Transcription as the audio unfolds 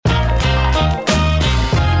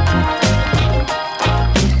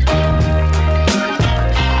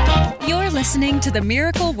listening to the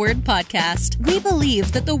Miracle Word Podcast. We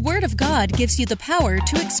believe that the Word of God gives you the power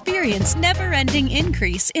to experience never-ending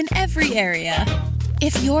increase in every area.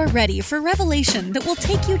 If you're ready for revelation that will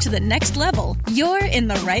take you to the next level, you're in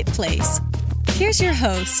the right place. Here's your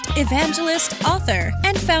host, evangelist, author,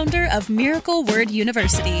 and founder of Miracle Word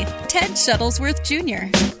University, Ted Shuttlesworth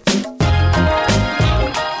Jr.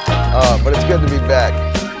 But it's good to be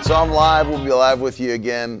back. So I'm live. We'll be live with you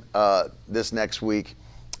again this next week.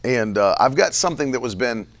 And I've got something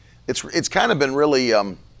that it's kind of been really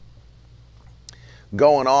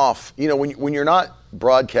going off. You know, when you're not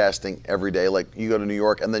broadcasting every day, like you go to New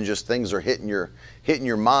York and then just things are hitting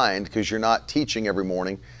your mind because you're not teaching every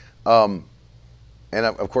morning. And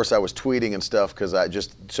of course I was tweeting and stuff because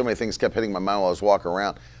so many things kept hitting my mind while I was walking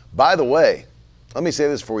around. By the way, let me say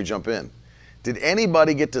this before we jump in. Did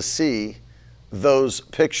anybody get to see those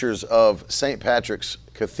pictures of St. Patrick's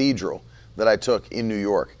Cathedral that I took in New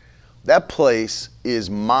York? That place is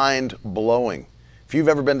mind-blowing. If you've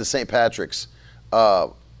ever been to St. Patrick's,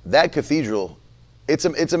 that cathedral, it's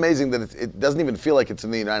amazing that it doesn't even feel like it's in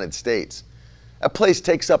the United States. That place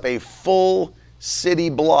takes up a full city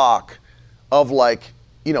block of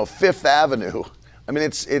Fifth Avenue. I mean,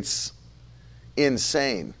 it's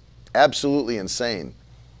insane, absolutely insane.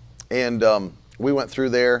 And we went through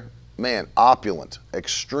there, man, opulent,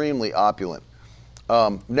 extremely opulent.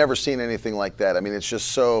 Never seen anything like that. I mean, it's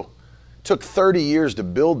just took 30 years to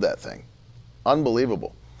build that thing.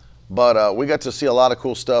 Unbelievable. But we got to see a lot of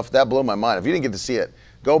cool stuff. That blew my mind. If you didn't get to see it,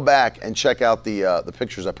 go back and check out the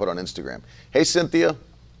pictures I put on Instagram. Hey, Cynthia.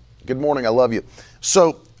 Good morning. I love you.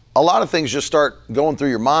 So a lot of things just start going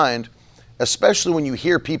through your mind, especially when you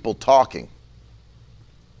hear people talking.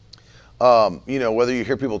 Whether you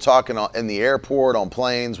hear people talking in the airport, on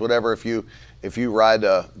planes, whatever, if you ride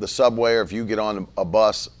the subway or if you get on a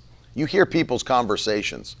bus, you hear people's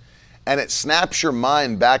conversations. And it snaps your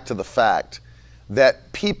mind back to the fact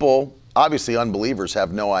that people, obviously unbelievers,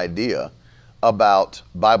 have no idea about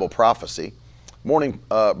Bible prophecy. Morning,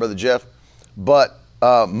 Brother Jeff. But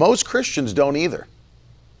most Christians don't either.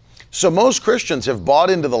 So most Christians have bought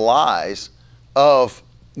into the lies of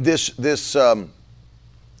this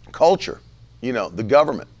culture, the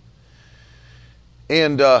government.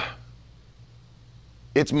 And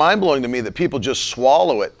it's mind-blowing to me that people just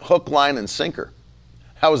swallow it hook, line, and sinker.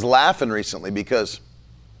 I was laughing recently because,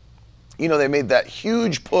 they made that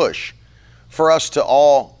huge push for us to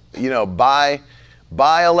all, buy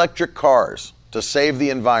electric cars to save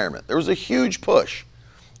the environment. There was a huge push.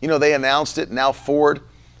 They announced it. Now Ford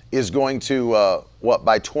is going to,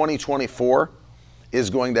 by 2024,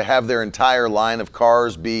 is going to have their entire line of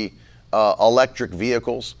cars be electric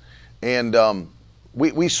vehicles. And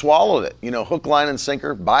we swallowed it, hook, line, and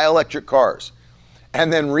sinker, buy electric cars.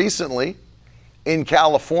 And then recently in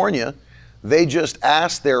California, they just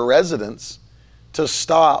asked their residents to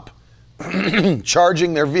stop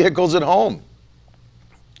charging their vehicles at home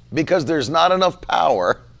because there's not enough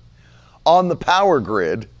power on the power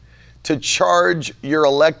grid to charge your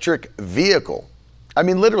electric vehicle. I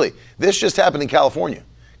mean, literally, this just happened in California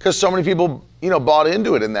because so many people, bought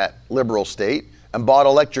into it in that liberal state and bought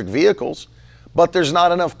electric vehicles, but there's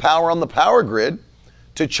not enough power on the power grid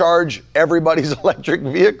to charge everybody's electric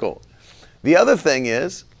vehicle. The other thing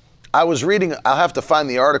is, I was reading, I'll have to find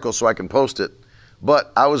the article so I can post it,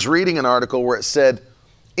 but I was reading an article where it said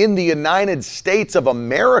in the United States of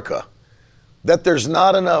America that there's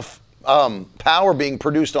not enough power being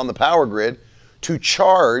produced on the power grid to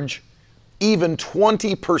charge even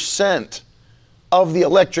 20% of the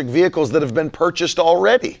electric vehicles that have been purchased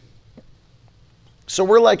already. So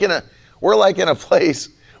we're like in a place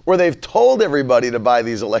where they've told everybody to buy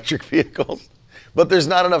these electric vehicles, but there's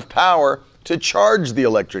not enough power to charge the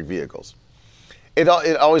electric vehicles. It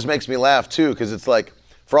always makes me laugh too, because it's like,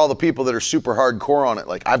 for all the people that are super hardcore on it,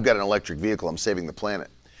 like, I've got an electric vehicle, I'm saving the planet.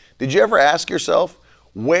 Did you ever ask yourself,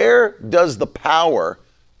 where does the power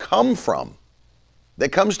come from that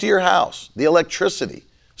comes to your house, the electricity,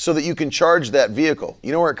 so that you can charge that vehicle?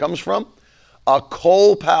 You know where it comes from? A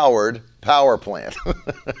coal-powered power plant.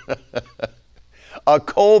 A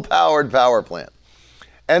coal-powered power plant.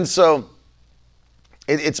 And so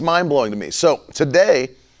it's mind-blowing to me. So today,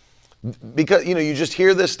 because, you just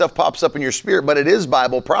hear this stuff pops up in your spirit, but it is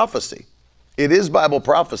Bible prophecy. It is Bible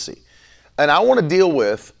prophecy. And I want to deal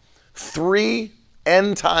with 3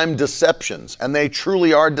 end-time deceptions, and they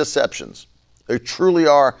truly are deceptions. They truly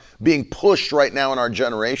are being pushed right now in our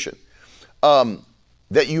generation,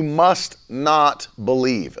 that you must not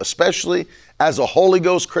believe, especially as a Holy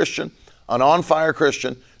Ghost Christian, an on-fire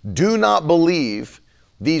Christian. Do not believe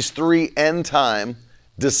these 3 end-time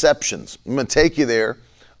deceptions. I'm going to take you there.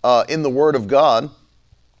 in the Word of God,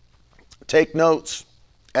 take notes,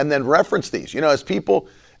 and then reference these. You know,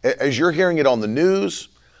 as you're hearing it on the news,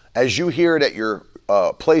 as you hear it at your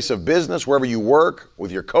place of business, wherever you work,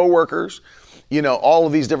 with your coworkers, you know, all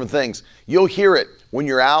of these different things, you'll hear it when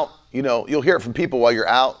you're out. You know, you'll hear it from people while you're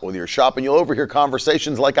out, when you're shopping. You'll overhear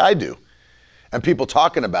conversations like I do, and people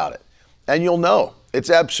talking about it. And you'll know it's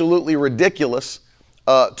absolutely ridiculous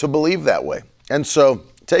to believe that way. And so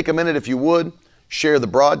take a minute, if you would, share the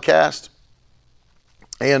broadcast,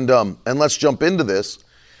 and let's jump into this.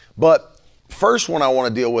 But first one I want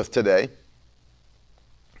to deal with today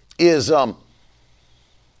is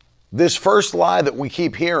this first lie that we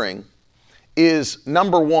keep hearing is,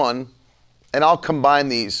 number one, and I'll combine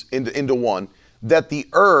these into one, that the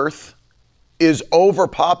earth is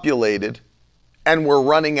overpopulated and we're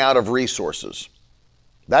running out of resources.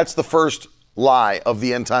 That's the first lie of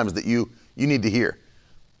the end times that you need to hear.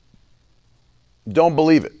 Don't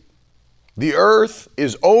believe it. The earth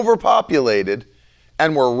is overpopulated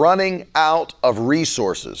and we're running out of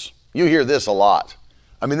resources. You hear this a lot.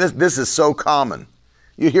 I mean, this is so common.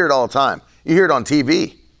 You hear it all the time. You hear it on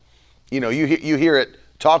TV. You know, you hear it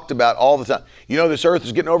talked about all the time. You know, this earth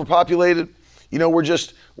is getting overpopulated. You know,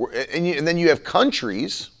 and then you have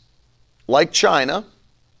countries like China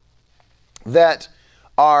that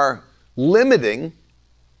are limiting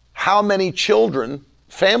how many children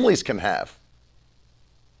families can have.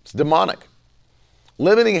 It's demonic.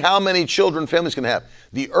 Limiting how many children families can have.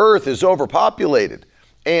 The earth is overpopulated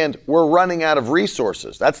and we're running out of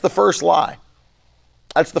resources. That's the first lie.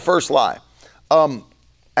 That's the first lie. And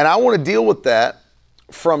I want to deal with that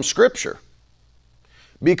from Scripture.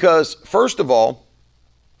 Because, first of all,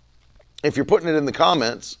 if you're putting it in the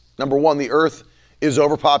comments, number one, the earth is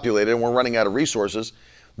overpopulated and we're running out of resources.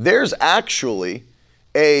 There's actually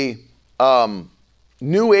a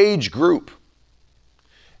New Age group,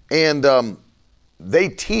 and they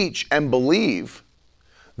teach and believe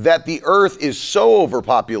that the earth is so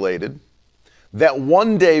overpopulated that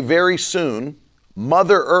one day, very soon,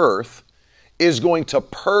 Mother Earth is going to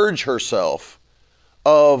purge herself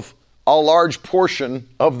of a large portion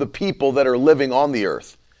of the people that are living on the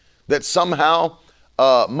earth. That somehow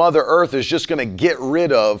Mother Earth is just going to get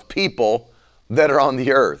rid of people that are on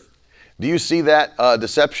the earth. Do you see that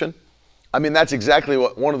deception? I mean, that's exactly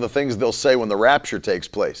one of the things they'll say when the rapture takes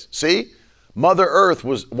place. See, Mother Earth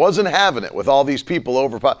wasn't having it with all these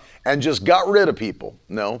people and just got rid of people.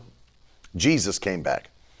 No, Jesus came back.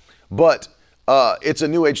 But it's a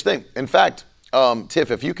New Age thing. In fact,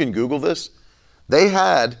 Tiff, if you can Google this, they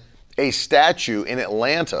had a statue in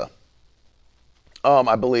Atlanta,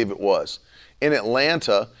 I believe it was, in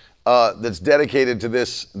Atlanta, that's dedicated to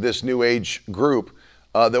this New Age group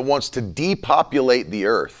that wants to depopulate the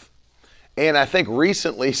earth. And I think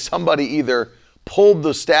recently somebody either pulled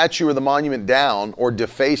the statue or the monument down or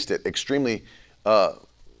defaced it extremely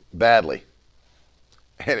badly.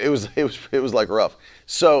 And it was like rough.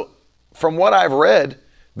 So from what I've read,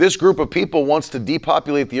 this group of people wants to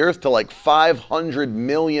depopulate the earth to like 500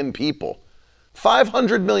 million people.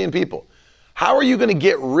 500 million people. How are you going to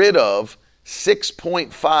get rid of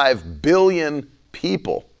 6.5 billion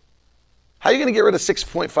people? How are you going to get rid of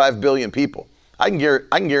 6.5 billion people? I can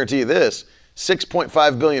guarantee you this,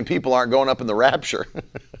 6.5 billion people aren't going up in the rapture.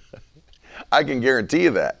 I can guarantee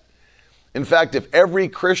you that. In fact, if every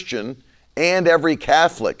Christian and every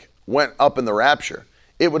Catholic went up in the rapture,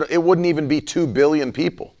 it wouldn't even be 2 billion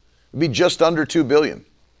people. It'd be just under 2 billion.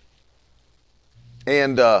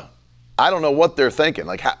 And I don't know what they're thinking.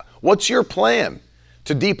 Like, what's your plan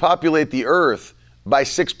to depopulate the earth by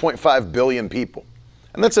 6.5 billion people?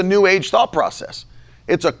 And that's a New Age thought process.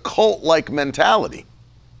 It's a cult-like mentality.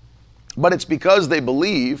 But it's because they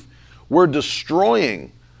believe we're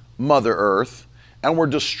destroying Mother Earth and we're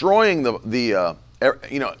destroying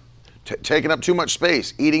taking up too much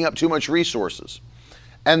space, eating up too much resources.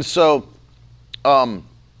 And so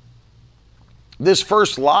this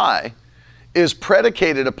first lie is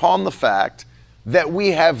predicated upon the fact that we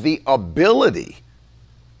have the ability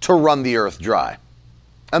to run the earth dry.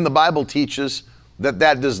 And the Bible teaches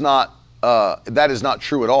that is not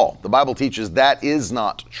true at all. The Bible teaches that is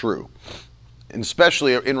not true, and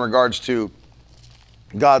especially in regards to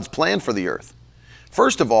God's plan for the earth.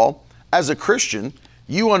 First of all, as a Christian,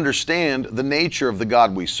 you understand the nature of the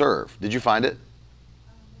God we serve. Did you find it?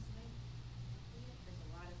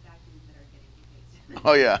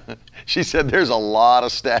 Oh yeah, she said there's a lot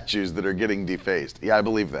of statues that are getting defaced. Yeah, I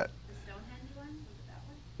believe that. The Stonehenge one? Was it that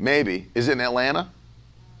one? Maybe. Is it in Atlanta?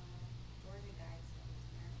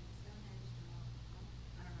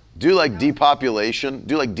 Do like depopulation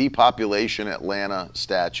Atlanta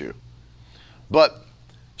statue. But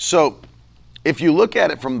So if you look at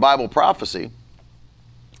it from Bible prophecy,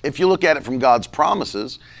 if you look at it from God's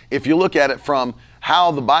promises, if you look at it from how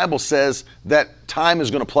the Bible says that time is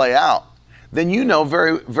going to play out, then you know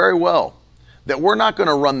very, very well that we're not going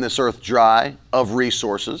to run this earth dry of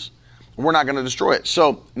resources. We're not going to destroy it.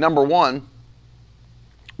 So, number one,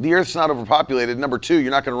 the earth's not overpopulated. Number two, you're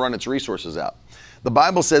not going to run its resources out. The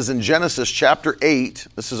Bible says in Genesis chapter 8,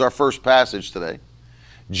 this is our first passage today,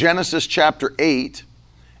 Genesis chapter 8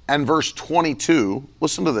 and verse 22,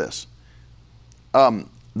 listen to this.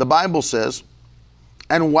 The Bible says,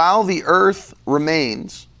 and while the earth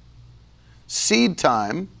remains, seed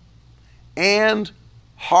time and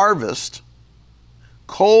harvest,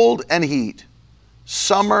 cold and heat,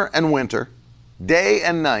 summer and winter, day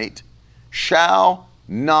and night, shall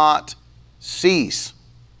not cease.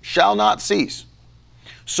 Shall not cease.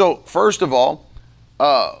 So, first of all,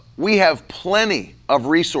 we have plenty of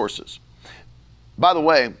resources. By the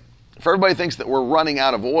way, if everybody thinks that we're running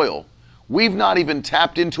out of oil, we've not even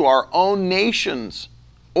tapped into our own nation's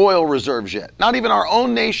oil reserves yet. Not even our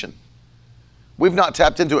own nation. We've not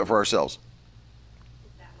tapped into it for ourselves.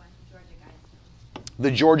 Is that one, Georgia Guidestones?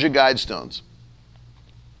 The Georgia Guidestones.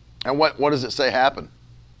 And what does it say happened?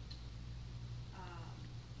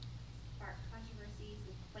 Spark controversies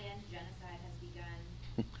with planned genocide has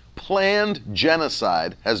begun. Planned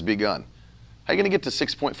genocide has begun. How are you going to get to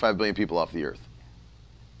 6.5 billion people off the earth?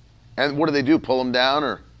 And what do? Pull them down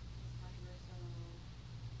or?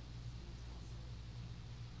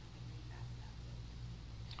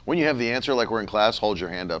 When you have the answer, like we're in class, hold your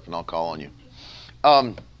hand up and I'll call on you.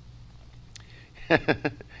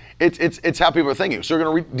 It's how people are thinking. So we're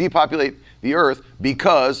going to depopulate the earth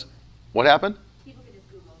because, what happened? People can just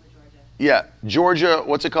Google the Georgia. Yeah, Georgia,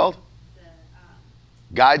 what's it called? The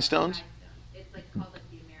Guidestones? Guidestones. It's like called like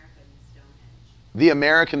the American Stonehenge. The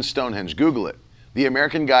American Stonehenge. Google it. The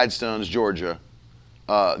American Guidestones, Georgia,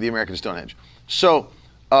 the American Stonehenge. So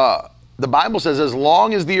the Bible says as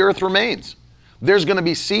long as the earth remains, there's going to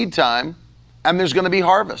be seed time and there's going to be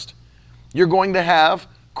harvest. You're going to have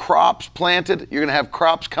crops planted. You're going to have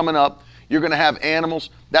crops coming up. You're going to have animals.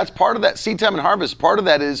 That's part of that seed time and harvest. Part of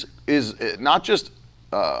that is not just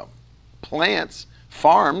plants,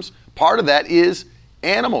 farms. Part of that is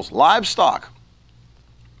animals, livestock.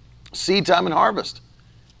 Seed time and harvest.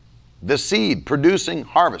 The seed producing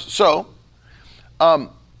harvest. So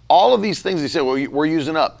all of these things he said we're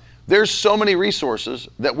using up. There's so many resources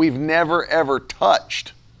that we've never ever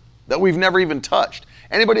touched, that we've never even touched.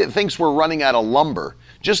 Anybody that thinks we're running out of lumber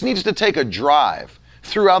just needs to take a drive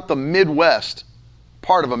throughout the Midwest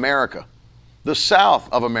part of America, the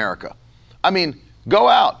South of America. I mean, go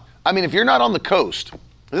out. I mean, if you're not on the coast,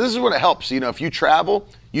 this is what it helps. You know, if you travel,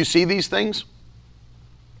 you see these things,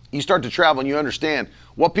 you start to travel and you understand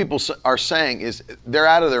what people are saying is they're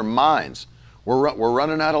out of their minds. We're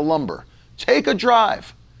running out of lumber. Take a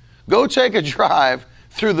drive. Go take a drive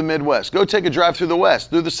through the Midwest. Go take a drive through the West,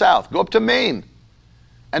 through the South. Go up to Maine.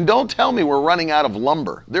 And don't tell me we're running out of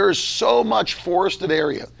lumber. There is so much forested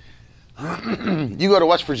area. You go to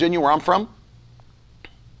West Virginia, where I'm from,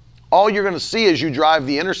 all you're going to see as you drive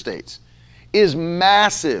the interstates is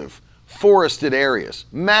massive forested areas.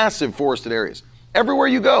 Massive forested areas. Everywhere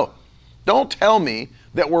you go. Don't tell me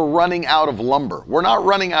that we're running out of lumber. We're not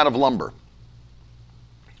running out of lumber.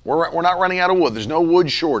 We're not running out of wood. There's no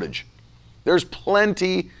wood shortage. There's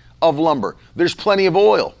plenty of lumber. There's plenty of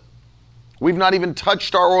oil. We've not even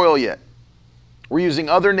touched our oil yet. We're using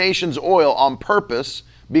other nations' oil on purpose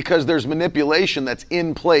because there's manipulation that's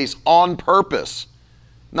in place on purpose.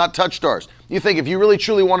 Not touched ours. You think if you really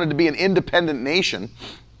truly wanted to be an independent nation,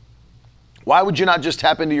 why would you not just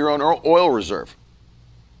tap into your own oil reserve?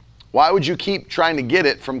 Why would you keep trying to get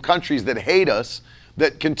it from countries that hate us,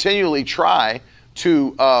 that continually try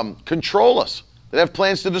to control us, that have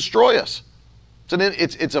plans to destroy us?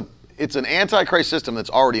 It's an antichrist system that's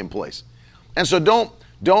already in place. And so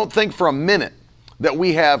don't think for a minute that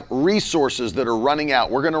we have resources that are running out.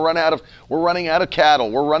 We're running out of cattle,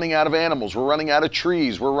 we're running out of animals, we're running out of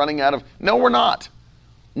trees, no, we're not.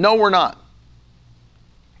 No, we're not.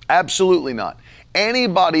 Absolutely not.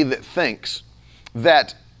 Anybody that thinks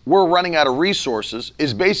that we're running out of resources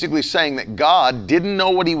is basically saying that God didn't know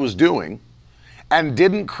what he was doing and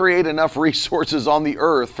didn't create enough resources on the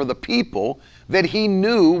earth for the people that he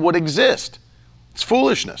knew would exist. It's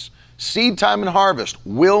foolishness. Seed time and harvest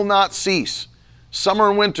will not cease. Summer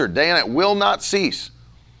and winter, day and night, will not cease.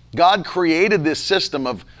 God created this system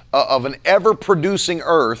of an ever-producing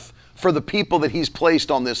earth for the people that he's placed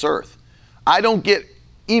on this earth. I don't get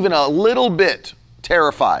even a little bit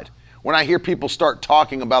terrified when I hear people start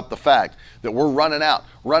talking about the fact that we're running out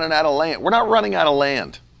of land. We're not running out of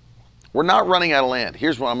land. We're not running out of land.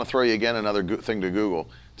 Here's what I'm going to throw you again, another thing to Google,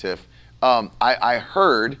 Tiff. I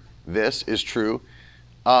heard this is true.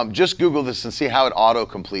 Just Google this and see how it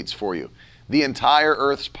auto-completes for you. The entire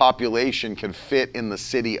Earth's population can fit in the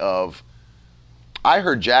city of, I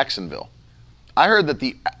heard Jacksonville. I heard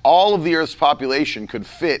that all of the Earth's population could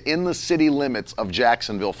fit in the city limits of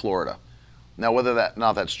Jacksonville, Florida. Now, whether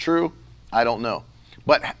that's true, I don't know.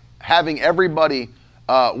 But having everybody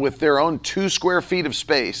with their own 2 square feet of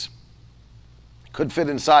space could fit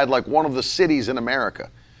inside like one of the cities in America.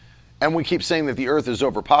 And we keep saying that the Earth is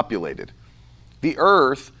overpopulated. The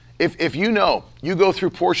Earth, if you know, you go through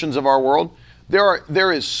portions of our world,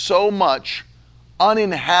 there is so much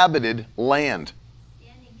uninhabited land.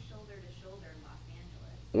 Standing shoulder to shoulder in Los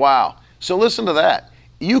Angeles. Wow. So listen to that.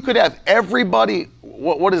 You could have everybody,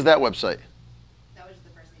 what is that website? That was the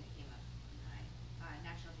first thing that came up.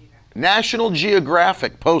 National Geographic. National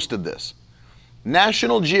Geographic posted this.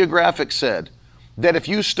 National Geographic said that if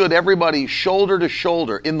you stood everybody shoulder to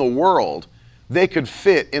shoulder in the world, they could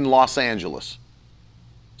fit in Los Angeles.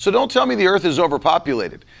 So don't tell me the Earth is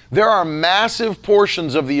overpopulated. There are massive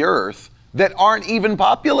portions of the Earth that aren't even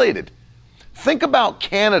populated. Think about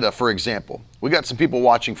Canada, for example. We got some people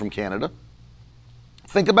watching from Canada.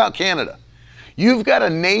 Think about Canada. You've got a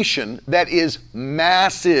nation that is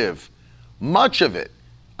massive. Much of it.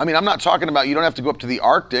 I mean, I'm not talking about you don't have to go up to the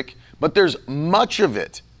Arctic, but there's much of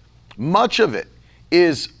it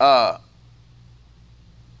is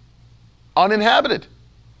uninhabited.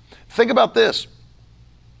 Think about this.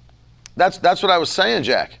 That's what I was saying,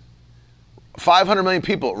 Jack. 500 million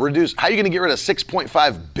people reduced. How are you going to get rid of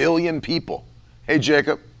 6.5 billion people? Hey,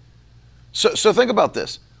 Jacob. So think about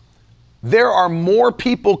this. There are more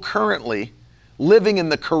people currently living in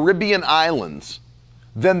the Caribbean islands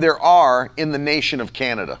than there are in the nation of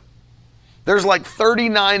Canada. There's like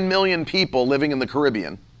 39 million people living in the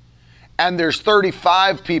Caribbean, and there's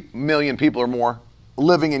 35 million people or more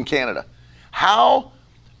living in Canada. How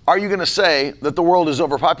are you going to say that the world is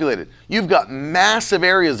overpopulated? You've got massive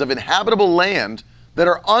areas of inhabitable land that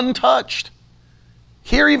are untouched.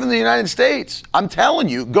 Here, even in the United States, I'm telling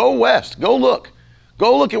you, go west, go look.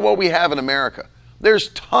 Go look at what we have in America. There's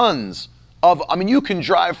tons of, you can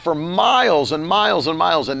drive for miles and miles and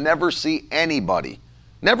miles and never see anybody.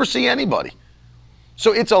 Never see anybody.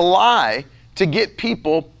 So it's a lie to get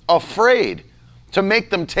people afraid, to make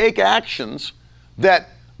them take actions that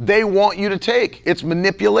they want you to take. It's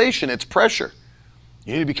manipulation, it's pressure.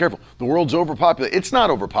 You need to be careful. The world's overpopulated. It's not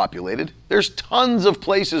overpopulated. There's tons of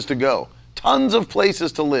places to go, tons of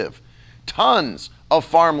places to live, tons of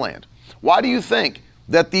farmland. Why do you think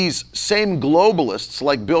that these same globalists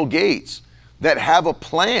like Bill Gates that have a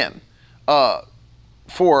plan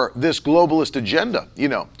for this globalist agenda,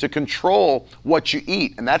 to control what you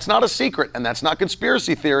eat, and that's not a secret, and that's not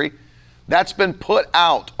conspiracy theory, that's been put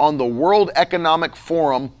out on the World Economic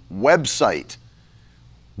Forum website.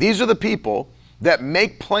 These are the people that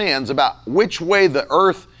make plans about which way the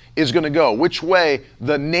earth is going to go, which way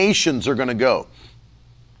the nations are going to go.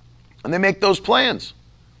 And they make those plans.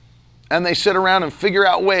 And they sit around and figure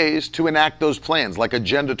out ways to enact those plans, like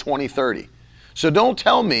Agenda 2030. So don't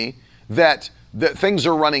tell me that things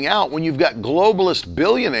are running out when you've got globalist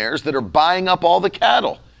billionaires that are buying up all the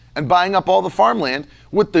cattle and buying up all the farmland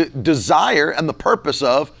with the desire and the purpose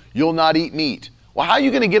of, you'll not eat meat. Well, how are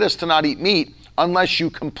you going to get us to not eat meat unless you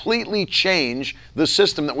completely change the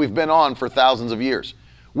system that we've been on for thousands of years,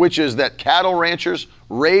 which is that cattle ranchers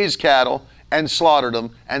raise cattle and slaughter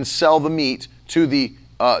them and sell the meat to the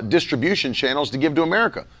distribution channels to give to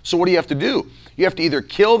America. So what do you have to do? You have to either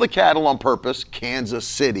kill the cattle on purpose, Kansas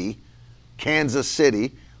City.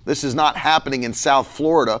 This is not happening in South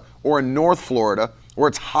Florida or in North Florida, where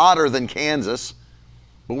it's hotter than Kansas,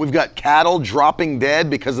 but we've got cattle dropping dead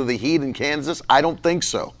because of the heat in Kansas? I don't think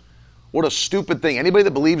so. What a stupid thing. Anybody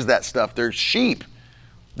that believes that stuff, they're sheep.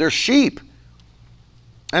 They're sheep.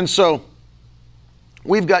 And so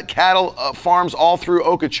we've got cattle farms all through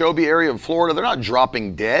Okeechobee area of Florida. They're not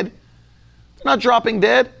dropping dead. They're not dropping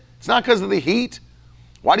dead. It's not because of the heat.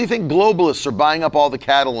 Why do you think globalists are buying up all the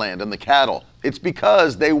cattle land and the cattle? It's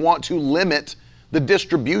because they want to limit the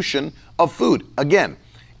distribution of food. Again,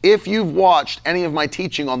 if you've watched any of my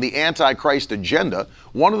teaching on the Antichrist agenda,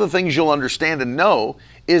 one of the things you'll understand and know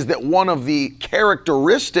is that one of the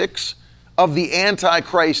characteristics of the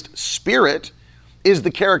Antichrist spirit is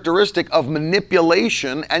the characteristic of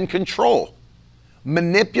manipulation and control.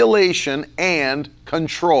 Manipulation and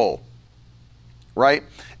control, right?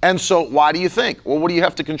 And so why do you think? Well, what do you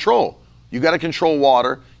have to control? You got to control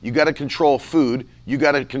water, you got to control food, you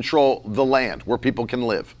got to control the land where people can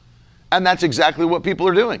live. And that's exactly what people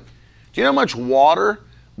are doing. Do you know how much water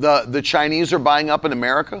The Chinese are buying up in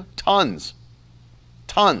America? Tons.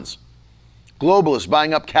 Globalists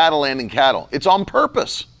buying up cattle and cattle. It's on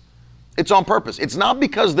purpose. It's on purpose. It's not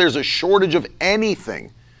because there's a shortage of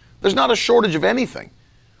anything. There's not a shortage of anything.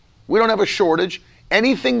 We don't have a shortage.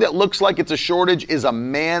 Anything that looks like it's a shortage is a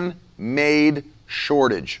man-made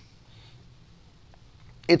shortage.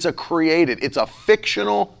 It's a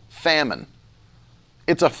fictional famine.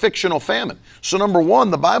 It's a fictional famine. So number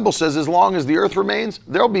one, the Bible says as long as the earth remains,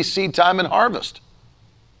 there'll be seed time and harvest.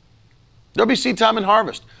 There'll be seed time and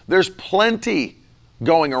harvest. There's plenty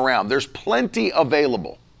going around. There's plenty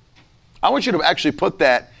available. I want you to actually put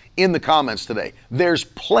that in the comments today. There's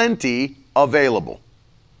plenty available.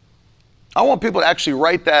 I want people to actually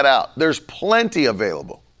write that out. There's plenty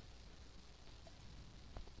available.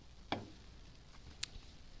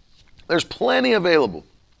 There's plenty available.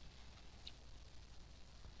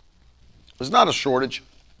 There's not a shortage.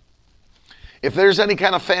 If there's any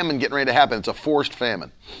kind of famine getting ready to happen, it's a forced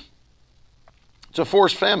famine. It's a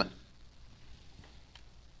forced famine.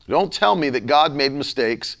 Don't tell me that God made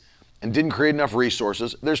mistakes and didn't create enough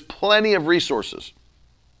resources. There's plenty of resources.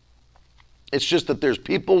 It's just that there's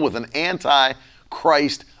people with an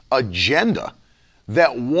anti-Christ agenda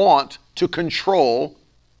that want to control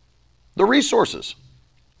the resources.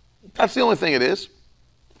 That's the only thing it is.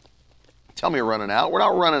 Tell me you're running out. We're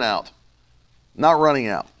not running out. Not running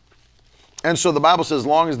out. And so the Bible says, as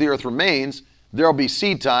long as the earth remains, there'll be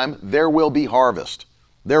seed time, there will be harvest.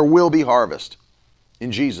 There will be harvest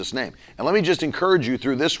in Jesus' name. And let me just encourage you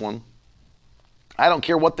through this one. I don't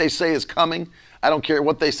care what they say is coming. I don't care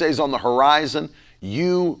what they say is on the horizon.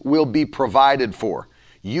 You will be provided for.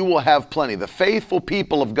 You will have plenty. The faithful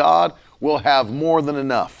people of God will have more than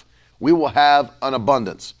enough. We will have an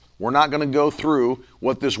abundance. We're not going to go through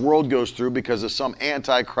what this world goes through because of some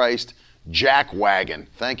antichrist jackwagon.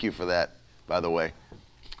 Thank you for that, by the way.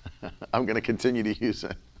 I'm going to continue to use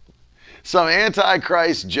it. Some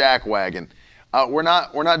antichrist jackwagon. We're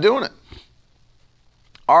not doing it.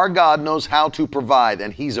 Our God knows how to provide,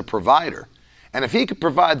 and He's a provider. And if He could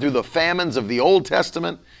provide through the famines of the Old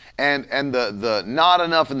Testament and the not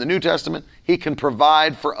enough in the New Testament, He can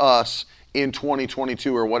provide for us in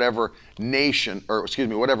 2022 or whatever nation, or excuse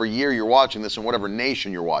me, whatever year you're watching this and whatever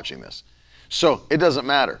nation you're watching this. So it doesn't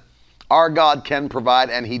matter. Our God can provide,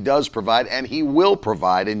 and He does provide, and He will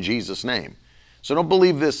provide in Jesus' name. So don't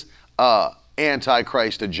believe this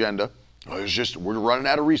antichrist agenda. It's just we're running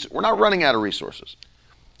out of resources. We're not running out of resources.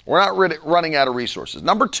 We're not running out of resources.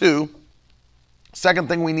 Number two, second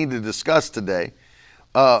thing we need to discuss today,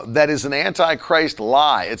 that is an antichrist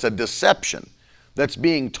lie. It's a deception that's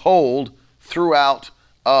being told throughout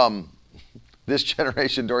this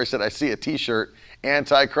generation. Dory said, I see a t-shirt,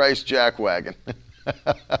 Antichrist Jackwagon.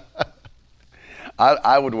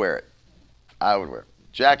 I would wear it. I would wear it.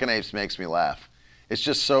 Jackanapes makes me laugh. It's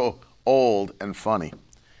just so old and funny.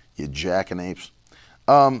 You jackanapes.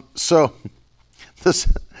 So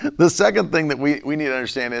the second thing that we need to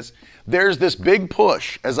understand is there's this big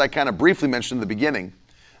push, as I kind of briefly mentioned in the beginning,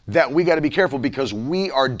 that we got to be careful because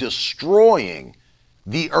we are destroying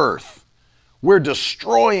the earth. We're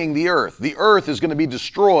destroying the earth. The earth is going to be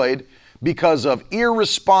destroyed because of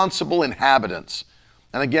irresponsible inhabitants.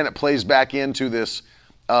 And again, it plays back into this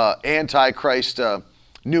antichrist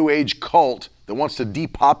New Age cult that wants to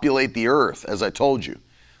depopulate the earth, as I told you.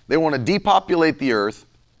 They want to depopulate the earth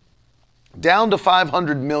down to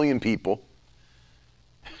 500 million people.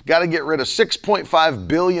 Got to get rid of 6.5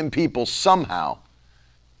 billion people somehow.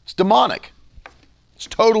 It's demonic. It's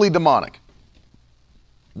totally demonic.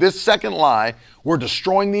 This second lie, we're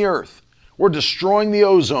destroying the earth. We're destroying the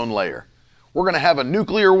ozone layer. We're going to have a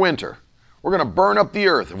nuclear winter. We're going to burn up the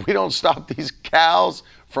earth if we don't stop these cows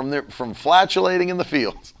from flatulating in the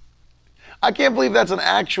fields. I can't believe that's an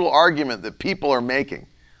actual argument that people are making.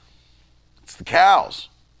 It's the cows.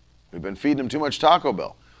 We've been feeding them too much Taco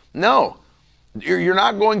Bell. No, you're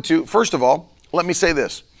not going to. First of all, let me say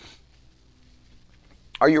this.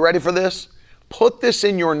 Are you ready for this? Put this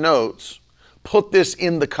in your notes. Put this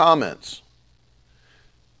in the comments.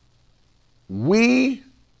 We,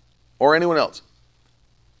 or anyone else,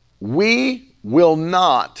 we will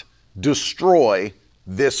not destroy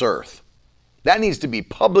this earth. That needs to be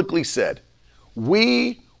publicly said.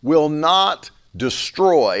 We will not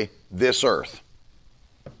destroy this earth.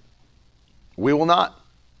 We will not.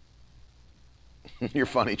 You're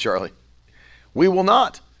funny, Charlie. We will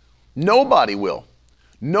not. Nobody will.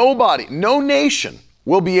 Nobody, no nation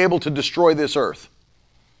will be able to destroy this earth.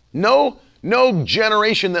 No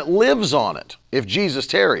generation that lives on it, if Jesus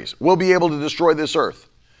tarries, will be able to destroy this earth.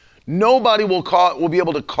 Nobody will be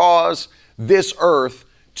able to cause this earth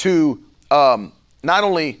to not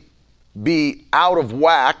only be out of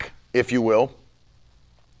whack, if you will,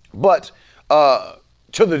 but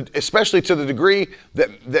especially to the degree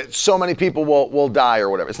that so many people will die or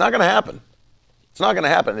whatever. It's not going to happen. It's not going to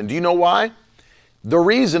happen. And do you know why? The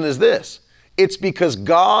reason is this. It's because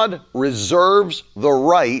God reserves the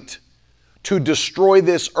right to destroy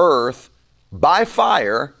this earth by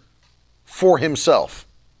fire for himself.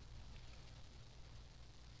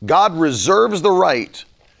 God reserves the right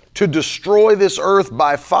to destroy this earth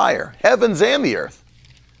by fire, heavens and the earth,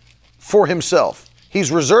 for himself.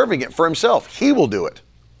 He's reserving it for himself. He will do it.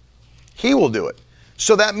 He will do it.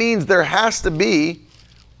 So that means there has to be,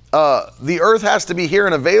 the earth has to be here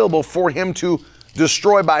and available for him to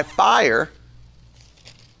destroy by fire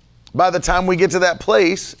by the time we get to that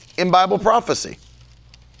place in Bible prophecy.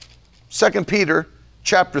 2 Peter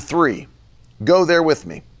chapter 3. Go there with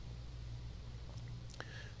me.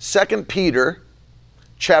 2 Peter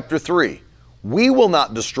chapter 3. We will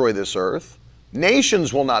not destroy this earth.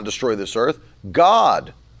 Nations will not destroy this earth.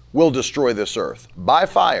 God will destroy this earth by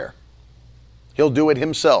fire. He'll do it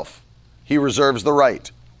himself. He reserves the right.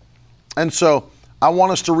 And so I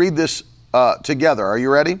want us to read this together. Are you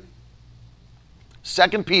ready?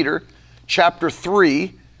 2 Peter chapter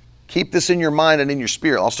 3. Keep this in your mind and in your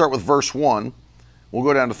spirit. I'll start with verse 1. We'll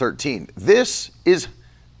go down to 13. This is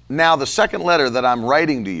now the second letter that I'm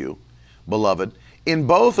writing to you, beloved. In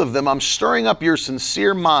both of them, I'm stirring up your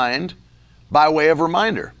sincere mind by way of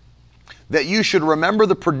reminder, that you should remember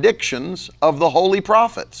the predictions of the holy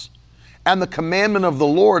prophets and the commandment of the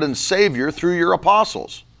Lord and Savior through your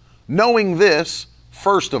apostles, knowing this,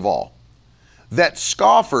 first of all, that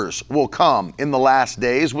scoffers will come in the last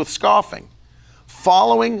days with scoffing,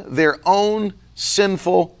 following their own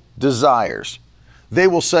sinful desires. They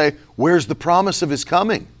will say, where's the promise of his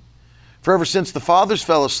coming? For ever since the fathers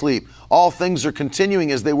fell asleep, all things are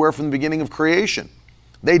continuing as they were from the beginning of creation.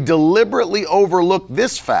 They deliberately overlook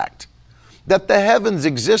this fact, that the heavens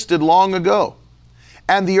existed long ago,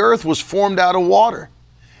 and the earth was formed out of water,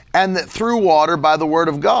 and that through water by the word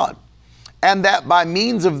of God, and that by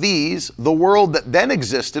means of these, the world that then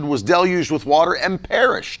existed was deluged with water and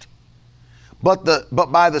perished. But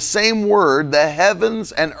by the same word, the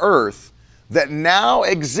heavens and earth that now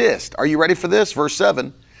exist, are you ready for this? Verse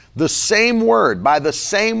 7, the same word, by the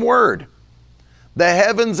same word, the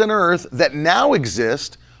heavens and earth that now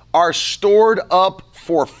exist are stored up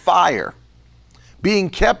for fire, being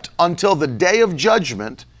kept until the day of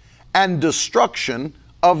judgment and destruction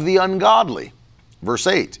of the ungodly. Verse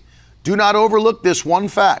 8, do not overlook this one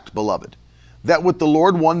fact, beloved, that with the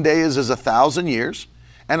Lord 1 day is as 1,000 years,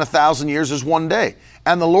 and 1,000 years is 1 day.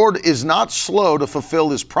 And the Lord is not slow to fulfill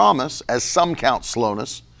his promise, as some count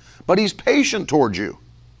slowness, but he's patient toward you,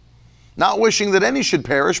 not wishing that any should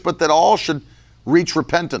perish, but that all should reach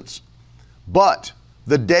repentance. But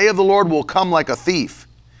the day of the Lord will come like a thief,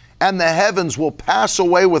 and the heavens will pass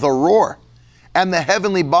away with a roar, and the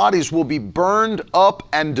heavenly bodies will be burned up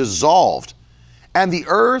and dissolved, and the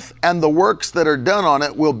earth and the works that are done on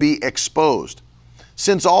it will be exposed.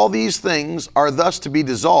 Since all these things are thus to be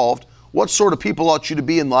dissolved, what sort of people ought you to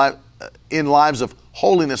be in lives of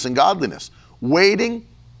holiness and godliness, waiting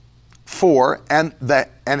for and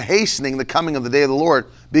hastening the coming of the day of the Lord,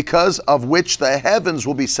 because of which the heavens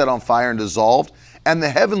will be set on fire and dissolved, and the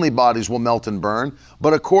heavenly bodies will melt and burn.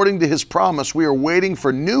 But according to his promise, we are waiting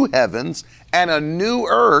for new heavens and a new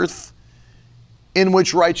earth in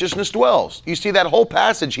which righteousness dwells. You see that whole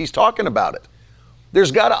passage, he's talking about it.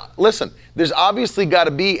 There's obviously got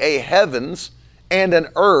to be a heavens and an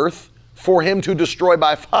earth for him to destroy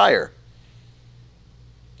by fire.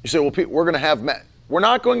 You say, well, we're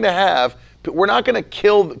not going to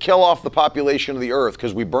kill off the population of the earth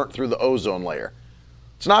because we burnt through the ozone layer.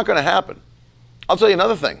 It's not going to happen. I'll tell you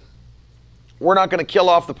another thing. We're not going to kill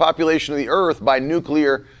off the population of the earth by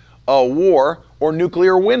nuclear war or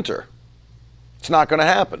nuclear winter. It's not going to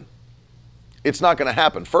happen. It's not going to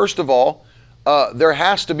happen. First of all, there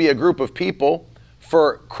has to be a group of people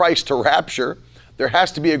for Christ to rapture. There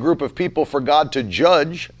has to be a group of people for God to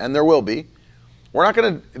judge, and there will be. We're not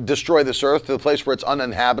going to destroy this earth to the place where it's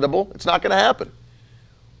uninhabitable. It's not going to happen.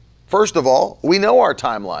 First of all, we know our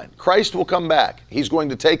timeline. Christ will come back. He's going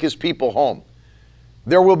to take his people home.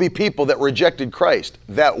 There will be people that rejected Christ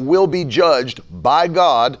that will be judged by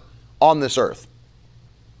God on this earth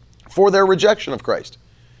for their rejection of Christ.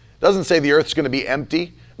 It doesn't say the earth's going to be empty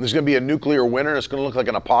and there's going to be a nuclear winter and it's going to look like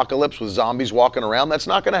an apocalypse with zombies walking around. That's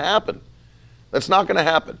not going to happen. That's not going to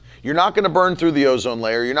happen. You're not going to burn through the ozone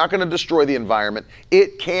layer. You're not going to destroy the environment.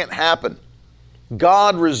 It can't happen.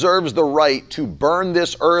 God reserves the right to burn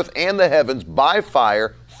this earth and the heavens by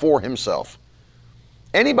fire for himself.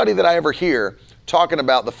 Anybody that I ever hear talking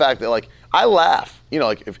about the fact that, like, I laugh. You know,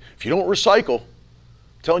 like, if you don't recycle,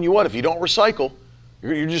 I'm telling you what, if you don't recycle,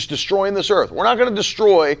 you're just destroying this earth. We're not going to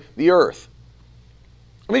destroy the earth.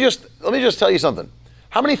 Let me just tell you something.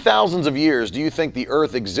 How many thousands of years do you think the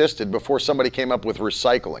earth existed before somebody came up with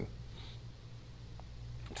recycling?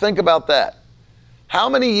 Think about that. How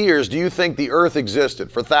many years do you think the earth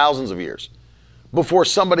existed, for thousands of years, before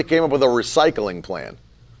somebody came up with a recycling plan?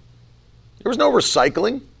 There was no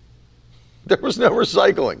recycling. There was no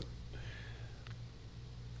recycling.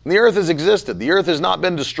 And the earth has existed. The earth has not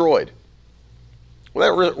been destroyed.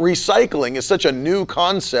 Well, that recycling is such a new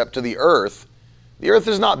concept to the earth. The earth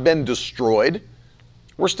has not been destroyed.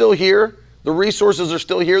 We're still here. The resources are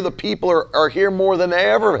still here. The people are here more than they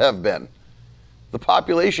ever have been. The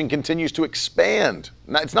population continues to expand.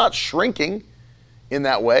 It's not shrinking in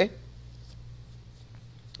that way.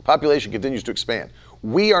 The population continues to expand.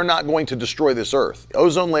 We are not going to destroy this earth. The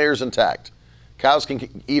ozone layer is intact. Cows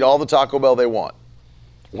can eat all the Taco Bell they want.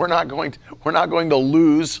 We're not going to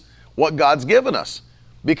lose what God's given us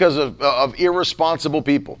because of irresponsible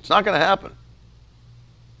people. It's not going to happen.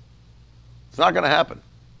 It's not going to happen.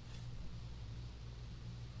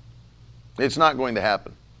 It's not going to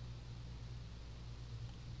happen.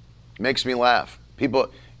 It makes me laugh. People,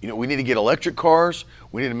 we need to get electric cars.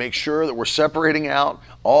 We need to make sure that we're separating out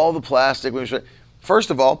all the plastic. First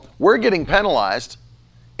of all, we're getting penalized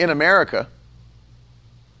in America.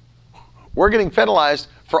 We're getting penalized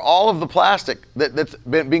for all of the plastic that's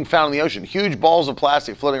being found in the ocean. Huge balls of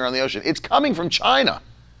plastic floating around the ocean. It's coming from China.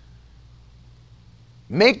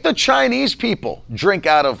 Make the Chinese people drink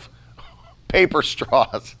out of paper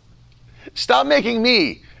straws. Stop making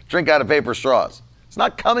me drink out of paper straws. It's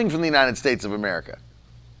not coming from the United States of America.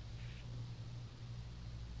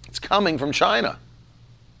 It's coming from China.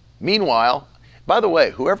 Meanwhile, by the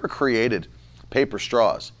way, whoever created paper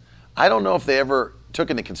straws, I don't know if they ever took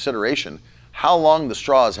into consideration how long the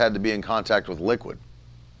straws had to be in contact with liquid.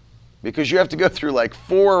 Because you have to go through like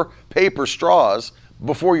 4 paper straws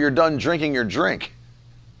before you're done drinking your drink.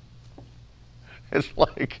 It's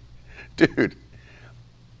like, dude,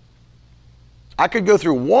 I could go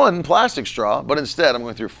through 1 plastic straw, but instead I'm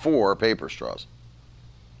going through 4 paper straws.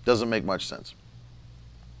 Doesn't make much sense.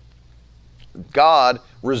 God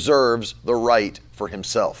reserves the right for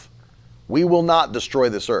himself. We will not destroy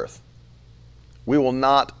this earth. We will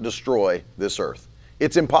not destroy this earth.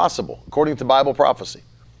 It's impossible, according to Bible prophecy.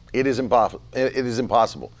 It is impossible. It is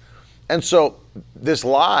impossible. And so this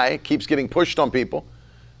lie keeps getting pushed on people,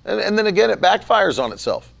 and then again it backfires on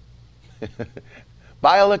itself.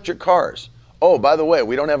 Buy electric cars. Oh, by the way,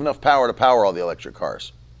 we don't have enough power to power all the electric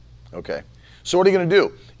cars. Okay. So what are you going to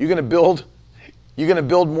do? You're going to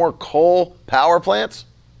build more coal power plants?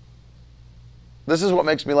 This is what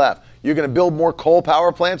makes me laugh. You're going to build more coal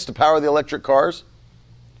power plants to power the electric cars?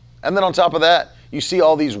 And then on top of that, you see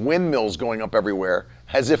all these windmills going up everywhere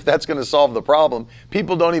as if that's going to solve the problem.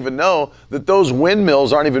 People don't even know that those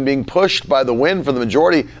windmills aren't even being pushed by the wind for the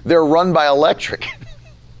majority. They're run by electric.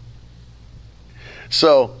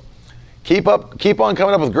 So keep on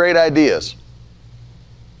coming up with great ideas.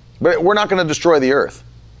 But we're not going to destroy the earth.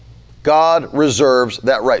 God reserves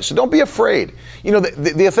that right. So don't be afraid.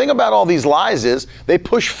 The thing about all these lies is they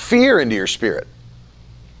push fear into your spirit.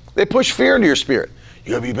 They push fear into your spirit.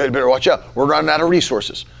 You better watch out. We're running out of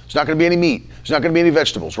resources. There's not going to be any meat. There's not going to be any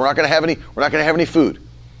vegetables. We're not going to have any food.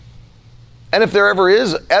 And if there ever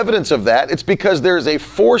is evidence of that, it's because there's a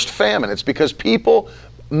forced famine. It's because people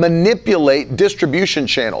manipulate distribution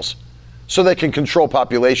channels so they can control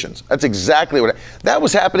populations. That's exactly that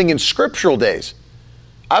was happening in scriptural days.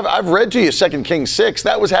 I've read to you 2 Kings 6.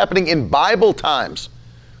 That was happening in Bible times.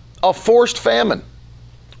 A forced famine.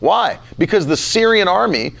 Why? Because the Syrian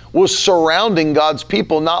army was surrounding God's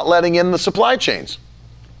people, not letting in the supply chains.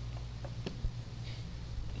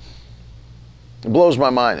 It blows my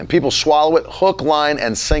mind. And people swallow it hook, line,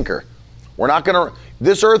 and sinker.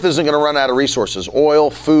 This earth isn't going to run out of resources. Oil,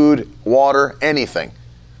 food, water, anything.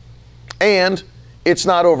 And it's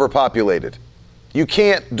not overpopulated. You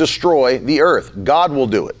can't destroy the earth. God will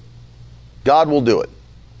do it. God will do it.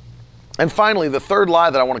 And finally, the third lie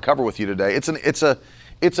that I want to cover with you today, it's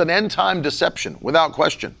an end time deception, without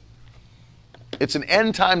question. It's an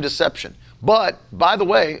end time deception. But, by the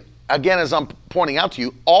way, again, as I'm pointing out to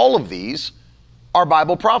you, all of these are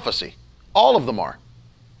Bible prophecy. All of them are.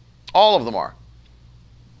 All of them are.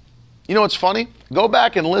 You know what's funny? Go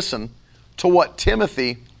back and listen to what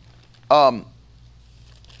Timothy,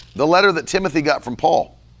 the letter that Timothy got from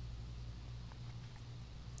Paul.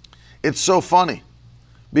 It's so funny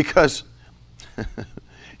because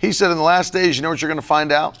he said in the last days, you know what you're going to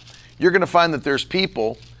find out? You're going to find that there's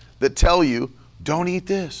people that tell you Don't eat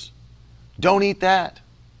this. Don't eat that.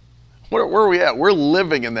 Where are we at? We're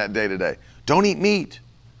living in that day to day. Don't eat meat.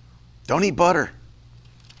 Don't eat butter.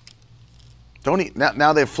 Don't eat,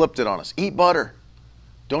 now they've flipped it on us. Eat butter.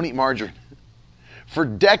 Don't eat margarine. For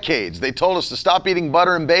decades, they told us to stop eating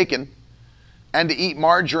butter and bacon and to eat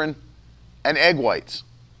margarine and egg whites.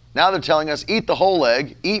 Now they're telling us eat the whole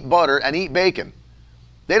egg, eat butter, and eat bacon.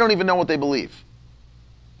 They don't even know what they believe.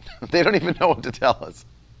 They don't even know what to tell us.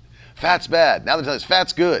 Fat's bad. Now they're telling us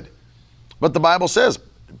fat's good. But the Bible says,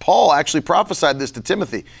 Paul actually prophesied this to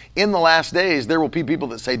Timothy. In the last days, there will be people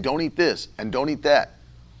that say, don't eat this and don't eat that.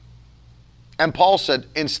 And Paul said,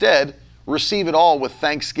 instead, receive it all with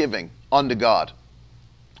thanksgiving unto God.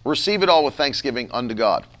 Receive it all with thanksgiving unto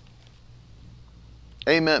God.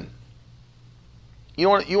 Amen. You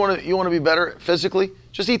want to be better physically?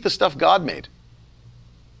 Just eat the stuff God made.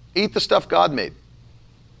 Eat the stuff God made.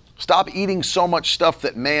 Stop eating so much stuff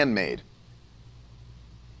that man made.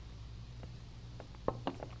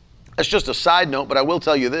 That's just a side note, but I will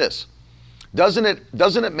tell you this. Doesn't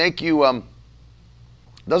it make you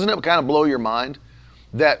doesn't it kind of blow your mind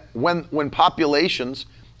that when populations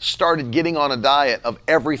started getting on a diet of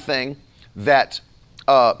everything that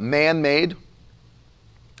man made,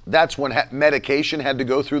 that's when medication had to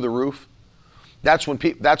go through the roof. That's when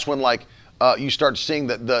you start seeing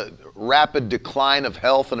the rapid decline of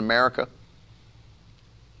health in America.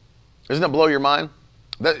 Doesn't it blow your mind?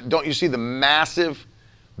 Don't you see the massive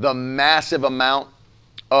amount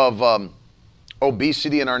of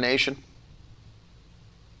obesity in our nation?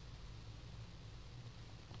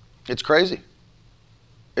 It's crazy.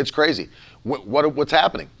 It's crazy. What's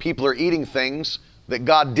happening? People are eating things that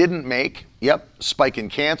God didn't make. Yep, spike in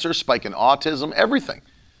cancer, spike in autism, everything.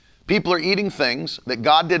 People are eating things that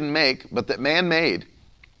God didn't make, but that man made.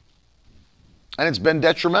 And it's been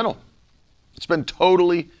detrimental. It's been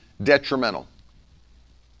totally detrimental.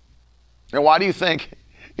 Now, why do you think,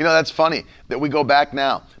 that's funny that we go back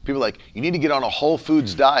now. People are like, you need to get on a whole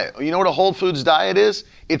foods diet. You know what a whole foods diet is?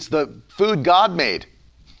 It's the food God made.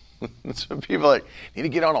 So people are like, you need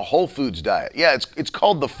to get on a whole foods diet. Yeah, it's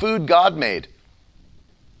called the food God made.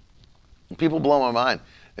 People blow my mind.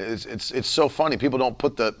 It's so funny. People don't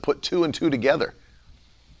put two and two together.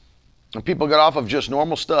 And people get off of just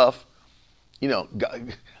normal stuff.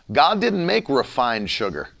 God didn't make refined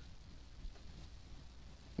sugar.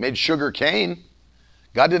 He made sugar cane.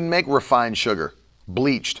 God didn't make refined sugar,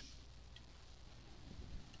 bleached.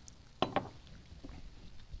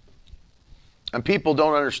 And people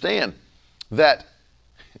don't understand that.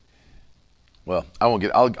 Well, I won't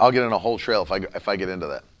get. I'll get in a whole trail if I get into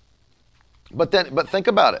that. But think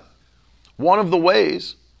about it. One of the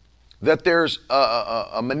ways that there's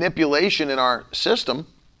a manipulation in our system,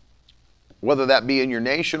 whether that be in your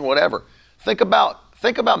nation, whatever. Think about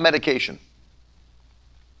medication.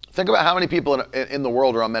 Think about how many people in the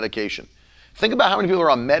world are on medication. Think about how many people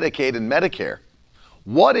are on Medicaid and Medicare.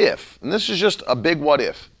 What if, and this is just a big what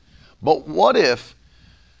if, but what if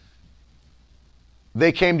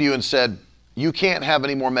they came to you and said, you can't have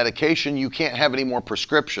any more medication, you can't have any more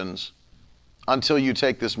prescriptions until you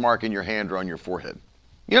take this mark in your hand or on your forehead?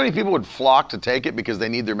 You know how many people would flock to take it because they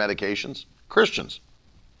need their medications? Christians.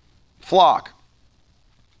 Flock.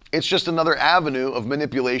 It's just another avenue of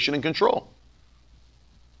manipulation and control.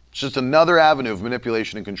 It's just another avenue of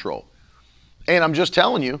manipulation and control. And I'm just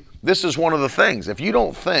telling you, this is one of the things. If you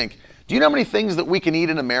don't think, do you know how many things that we can eat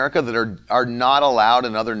in America that are not allowed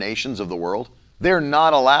in other nations of the world? They're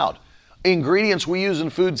not allowed. Ingredients we use in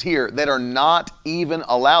foods here that are not even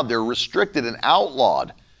allowed. They're restricted and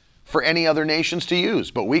outlawed for any other nations to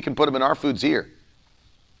use, but we can put them in our foods here.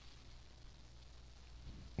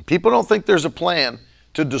 People don't think there's a plan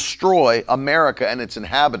to destroy America and its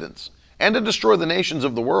inhabitants and to destroy the nations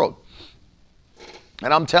of the world.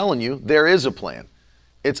 And I'm telling you, there is a plan.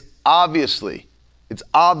 It's obviously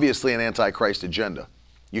an anti-Christ agenda.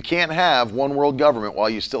 You can't have one world government while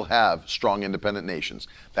you still have strong independent nations.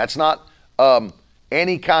 That's not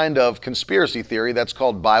any kind of conspiracy theory. That's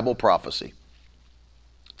called Bible prophecy.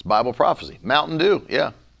 It's Bible prophecy. Mountain Dew,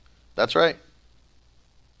 yeah, that's right.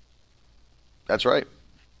 That's right.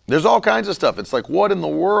 There's all kinds of stuff. It's like, what in the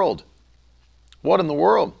world? What in the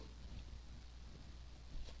world?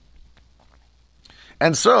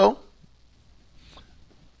 And so,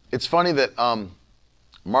 it's funny that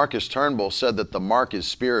Marcus Turnbull said that the mark is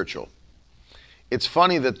spiritual. It's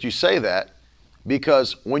funny that you say that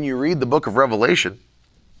because when you read the book of Revelation,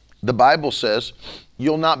 the Bible says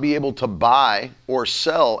you'll not be able to buy or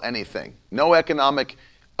sell anything. No economic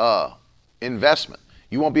investment.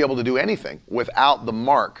 You won't be able to do anything without the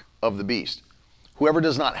mark of the beast. Whoever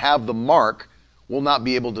does not have the mark will not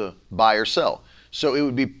be able to buy or sell. So it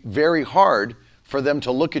would be very hard for them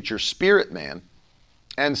to look at your spirit man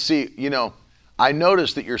and see, I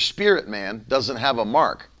noticed that your spirit man doesn't have a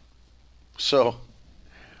mark. So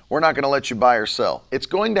we're not going to let you buy or sell. It's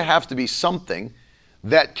going to have to be something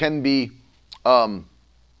that can be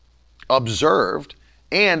observed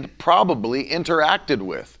and probably interacted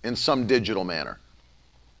with in some digital manner.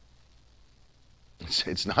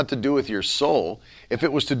 It's not to do with your soul. If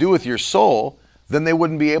it was to do with your soul, then they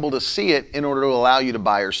wouldn't be able to see it in order to allow you to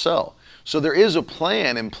buy or sell. So there is a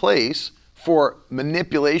plan in place for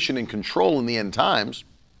manipulation and control in the end times,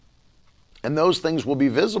 and those things will be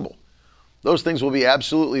visible. Those things will be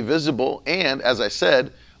absolutely visible and, as I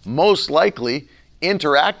said, most likely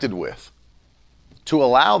interacted with to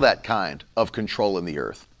allow that kind of control in the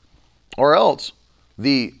earth. Or else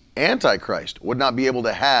the Antichrist would not be able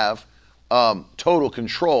to have total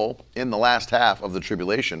control in the last half of the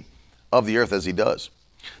tribulation of the earth as he does.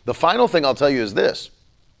 The final thing I'll tell you is this.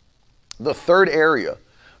 The third area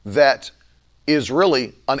that is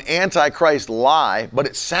really an Antichrist lie, but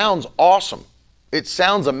it sounds awesome. It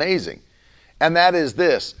sounds amazing. And that is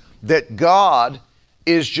this, that God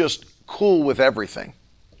is just cool with everything.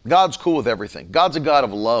 God's cool with everything. God's a God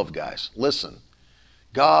of love, guys. Listen,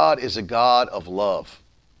 God is a God of love.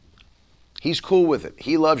 He's cool with it.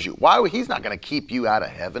 He loves you. Why? He's not going to keep you out of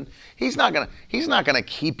heaven. He's not going to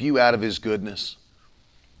keep you out of his goodness.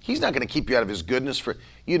 He's not going to keep you out of his goodness for,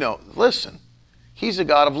 listen, he's a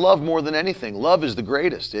God of love more than anything. Love is the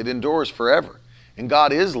greatest. It endures forever. And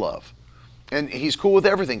God is love. And he's cool with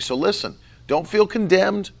everything. So listen, don't feel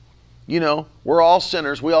condemned. We're all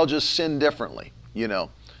sinners. We all just sin differently.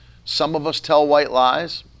 Some of us tell white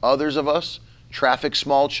lies. Others of us traffic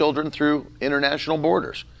small children through international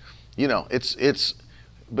borders.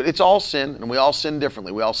 But it's all sin, and we all sin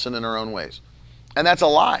differently. We all sin in our own ways. And that's a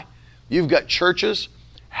lie. You've got churches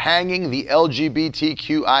hanging the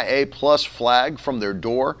LGBTQIA plus flag from their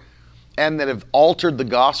door and that have altered the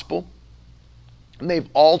gospel. And they've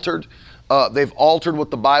altered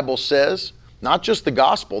what the Bible says. Not just the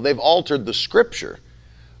gospel, they've altered the scripture.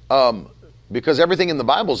 Because everything in the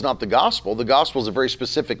Bible is not the gospel. The gospel is a very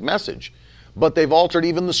specific message. But they've altered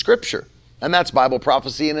even the scripture. And that's Bible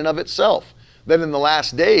prophecy in and of itself. That in the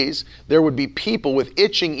last days, there would be people with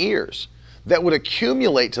itching ears that would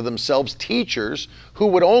accumulate to themselves teachers who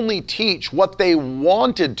would only teach what they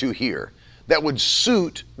wanted to hear, that would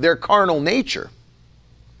suit their carnal nature.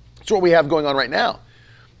 That's what we have going on right now.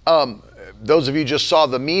 Those of you just saw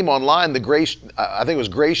the meme online, I think it was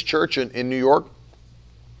Grace Church in New York,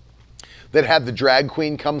 that had the drag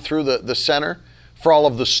queen come through the center for all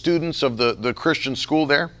of the students of the Christian school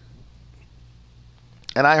there.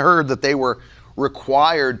 And I heard that they were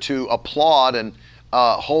required to applaud and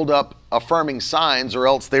hold up affirming signs, or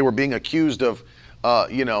else they were being accused of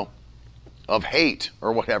hate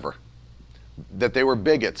or whatever. That they were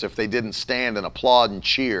bigots if they didn't stand and applaud and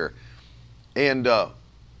cheer. And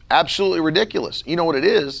absolutely ridiculous. You know what it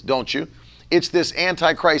is, don't you? It's this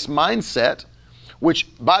Antichrist mindset, which,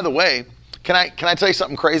 by the way, can I tell you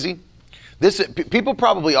something crazy? People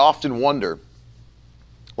probably often wonder,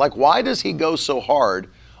 like, why does he go so hard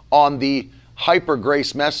on the hyper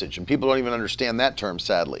grace message? And people don't even understand that term,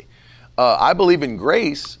 sadly. I believe in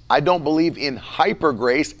grace. I don't believe in hyper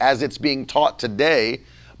grace as it's being taught today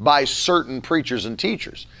by certain preachers and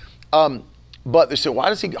teachers. But they say, why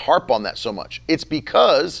does he harp on that so much? It's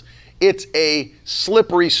because it's a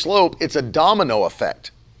slippery slope. It's a domino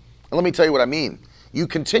effect. And let me tell you what I mean. You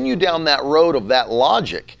continue down that road of that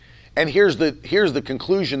logic, and here's the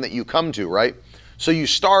conclusion that you come to, right? So you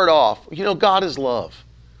start off, God is love.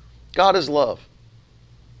 God is love.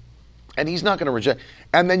 And he's not going to reject.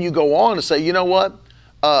 And then you go on to say, you know what?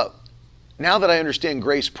 Now that I understand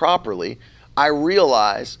grace properly, I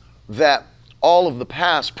realize that all of the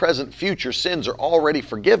past, present, future sins are already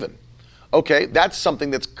forgiven. Okay, that's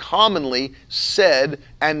something that's commonly said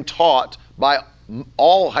and taught by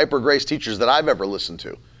all hyper grace teachers that I've ever listened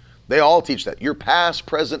to. They all teach that. Your past,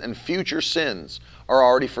 present, and future sins are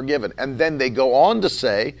already forgiven. And then they go on to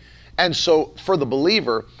say, and so for the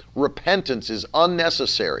believer, repentance is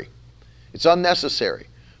unnecessary. It's unnecessary.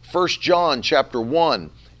 1 John chapter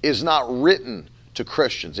 1 is not written to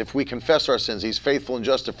Christians. If we confess our sins, he's faithful and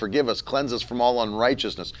just to forgive us, cleanse us from all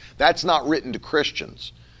unrighteousness. That's not written to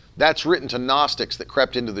Christians. That's written to Gnostics that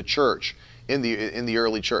crept into the church in the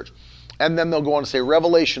early church. And then they'll go on to say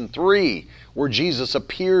Revelation 3, where Jesus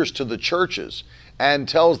appears to the churches and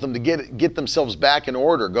tells them to get themselves back in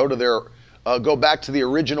order, go back to the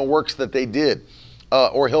original works that they did,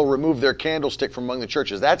 or he'll remove their candlestick from among the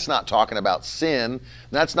churches. That's not talking about sin.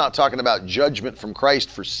 That's not talking about judgment from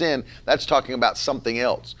Christ for sin. That's talking about something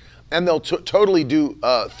else. and they'll totally do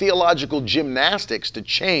theological gymnastics to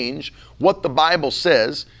change what the Bible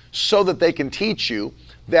says so that they can teach you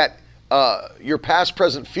that your past,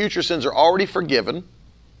 present, future sins are already forgiven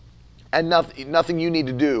and nothing you need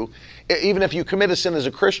to do. Even if you commit a sin as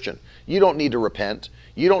a Christian, you don't need to repent.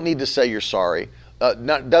 You don't need to say you're sorry.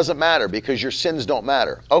 Doesn't matter because your sins don't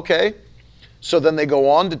matter. Okay, so then they go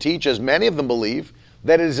on to teach, as many of them believe,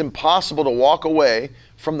 that it is impossible to walk away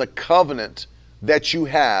from the covenant that you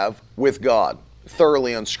have with God.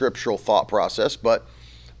 Thoroughly unscriptural thought process, but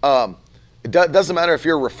it doesn't matter if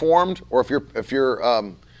you're Reformed or if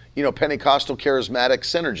you're Pentecostal, charismatic,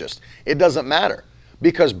 synergist. It doesn't matter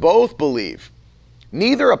because both believe.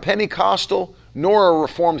 Neither a Pentecostal nor a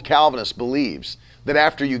Reformed Calvinist believes that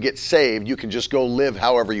after you get saved, you can just go live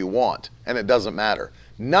however you want, and it doesn't matter.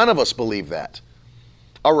 None of us believe that.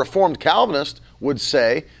 A Reformed Calvinist would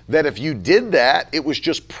say that if you did that, it was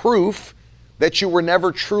just proof that you were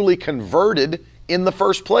never truly converted in the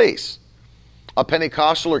first place. A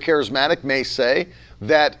Pentecostal or charismatic may say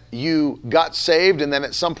that you got saved and then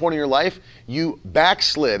at some point in your life, you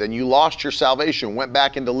backslid and you lost your salvation, went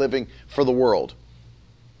back into living for the world.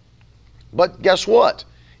 But guess what?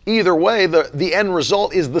 Either way, the end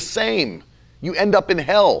result is the same. You end up in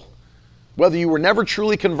hell. Whether you were never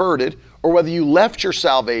truly converted or whether you left your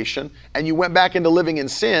salvation and you went back into living in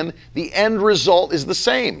sin, the end result is the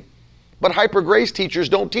same. But hyper grace teachers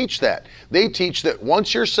don't teach that. They teach that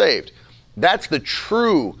once you're saved, that's the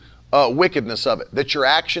true wickedness of it, that your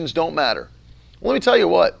actions don't matter. Let me tell you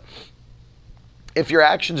what, if your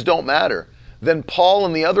actions don't matter, then Paul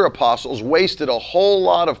and the other apostles wasted a whole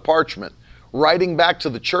lot of parchment writing back to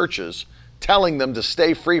the churches, telling them to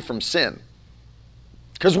stay free from sin.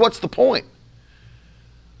 Because what's the point?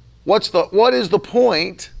 What is the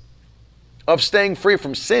point of staying free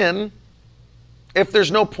from sin if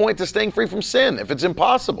there's no point to staying free from sin, if it's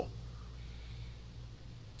impossible?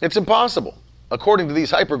 It's impossible. According to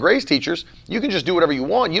these hyper grace teachers, you can just do whatever you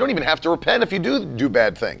want. You don't even have to repent if you do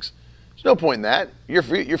bad things. There's no point in that. Your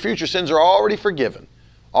future sins are already forgiven.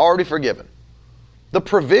 Already forgiven. The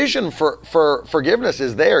provision for forgiveness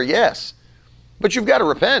is there, yes. But you've got to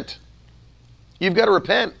repent. You've got to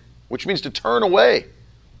repent, which means to turn away.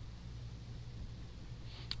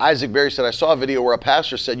 Isaac Berry said, I saw a video where a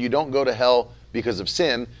pastor said you don't go to hell because of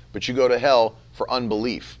sin, but you go to hell for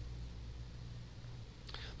unbelief.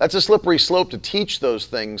 That's a slippery slope to teach those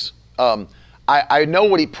things. I know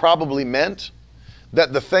what he probably meant, that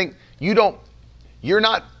you're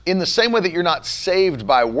not, in the same way that you're not saved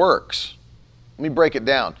by works. Let me break it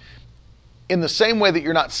down. In the same way that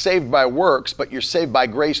you're not saved by works, but you're saved by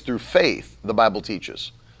grace through faith, the Bible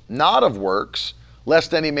teaches. Not of works,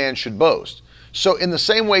 lest any man should boast. So in the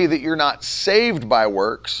same way that you're not saved by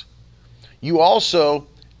works, you also,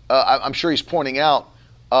 I'm sure he's pointing out,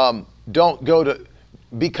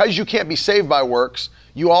 because you can't be saved by works,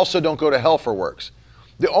 you also don't go to hell for works.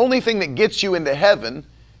 The only thing that gets you into heaven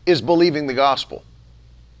is believing the gospel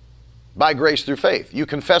by grace through faith. You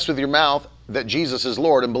confess with your mouth that Jesus is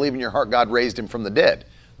Lord and believe in your heart God raised him from the dead.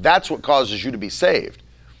 That's what causes you to be saved.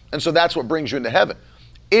 And so that's what brings you into heaven.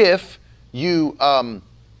 If you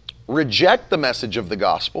reject the message of the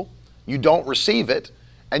gospel, you don't receive it,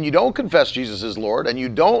 and you don't confess Jesus is Lord, and you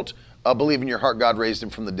don't believe in your heart God raised him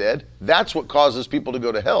from the dead, that's what causes people to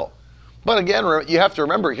go to hell. But again, you have to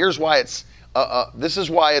remember, here's why this is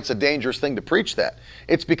why it's a dangerous thing to preach that.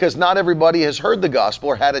 It's because not everybody has heard the gospel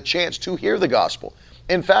or had a chance to hear the gospel.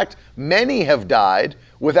 In fact, many have died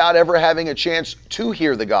without ever having a chance to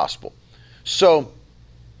hear the gospel. So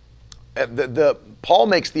Paul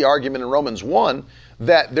makes the argument in Romans 1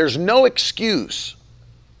 that there's no excuse.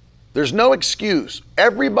 There's no excuse.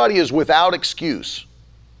 Everybody is without excuse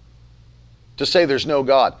to say there's no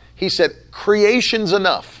God. He said, creation's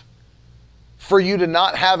enough for you to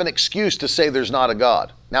not have an excuse to say there's not a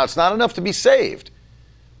God. Now, it's not enough to be saved,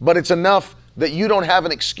 but it's enough that you don't have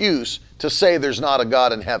an excuse to say there's not a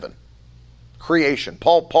God in heaven. Creation.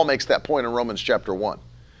 Paul makes that point in Romans chapter 1.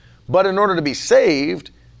 But in order to be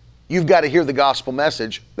saved, you've got to hear the gospel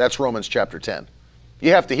message. That's Romans chapter 10.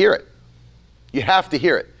 You have to hear it. You have to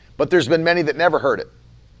hear it. But there's been many that never heard it.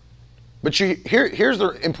 But here's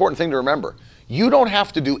the important thing to remember. You don't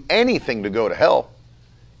have to do anything to go to hell.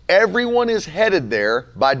 Everyone is headed there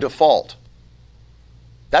by default.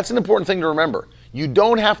 That's an important thing to remember. You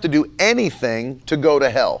don't have to do anything to go to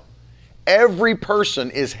hell. Every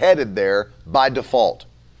person is headed there by default.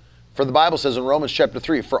 For the Bible says in Romans chapter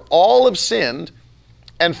 3, for all have sinned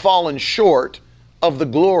and fallen short of the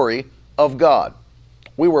glory of God.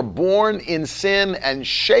 We were born in sin and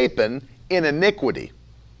shapen in iniquity,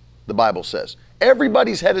 the Bible says.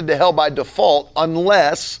 Everybody's headed to hell by default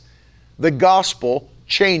unless the gospel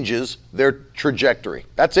changes their trajectory.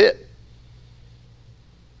 That's it.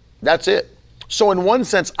 That's it. So in one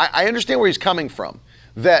sense, I understand where he's coming from,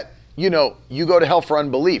 that, you go to hell for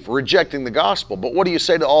unbelief, rejecting the gospel. But what do you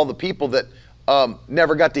say to all the people that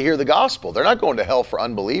never got to hear the gospel? They're not going to hell for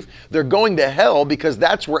unbelief. They're going to hell because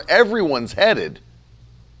that's where everyone's headed.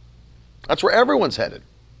 That's where everyone's headed.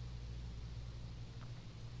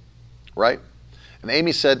 Right? And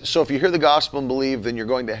Amy said, so if you hear the gospel and believe, then you're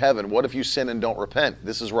going to heaven. What if you sin and don't repent?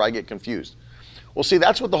 This is where I get confused. Well, see,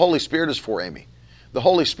 that's what the Holy Spirit is for, Amy. The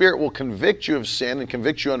Holy Spirit will convict you of sin and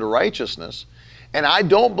convict you unto righteousness. And I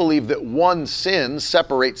don't believe that one sin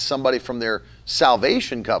separates somebody from their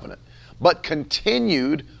salvation covenant. But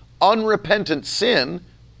continued, unrepentant sin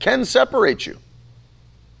can separate you.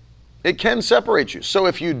 It can separate you. So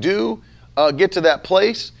if you do get to that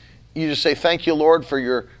place, you just say, thank you, Lord, for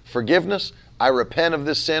your forgiveness. I repent of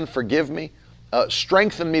this sin. Forgive me.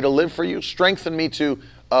 Strengthen me to live for you. Strengthen me to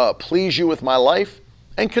please you with my life,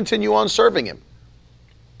 and continue on serving him.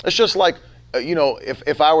 It's just like,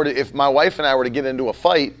 if my wife and I were to get into a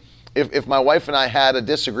fight, if my wife and I had a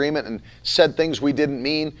disagreement and said things we didn't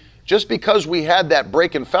mean, just because we had that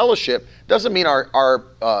break in fellowship doesn't mean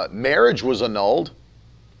our marriage was annulled.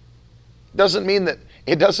 It doesn't mean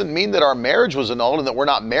that our marriage was annulled and that we're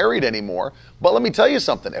not married anymore. But let me tell you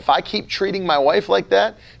something. If I keep treating my wife like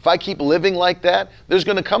that, if I keep living like that, there's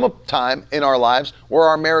going to come a time in our lives where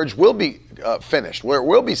our marriage will be finished, where it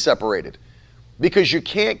will be separated. Because you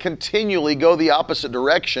can't continually go the opposite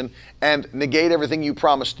direction and negate everything you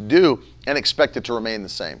promised to do and expect it to remain the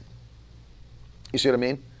same. You see what I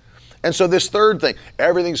mean? And so this third thing,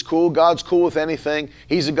 everything's cool, God's cool with anything,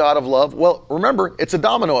 he's a God of love. Well, remember, it's a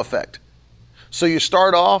domino effect. So you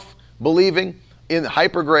start off believing in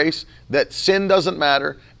hyper grace that sin doesn't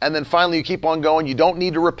matter, and then finally you keep on going. You don't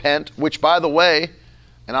need to repent, which, by the way,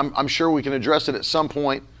 and I'm sure we can address it at some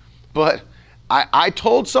point, but I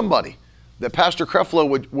told somebody that Pastor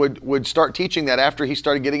Creflo would start teaching that after he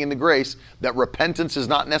started getting into grace, that repentance is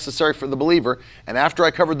not necessary for the believer. And after I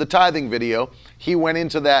covered the tithing video, he went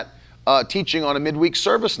into that teaching on a midweek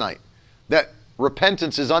service night, that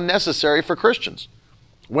repentance is unnecessary for Christians.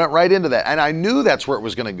 Went right into that. And I knew that's where it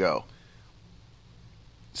was going to go,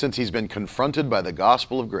 since he's been confronted by the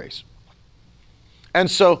gospel of grace. And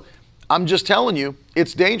so I'm just telling you,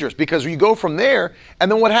 it's dangerous, because you go from there, and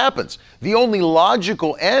then what happens? The only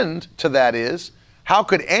logical end to that is, how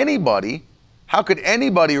could anybody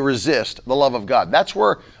resist the love of God? That's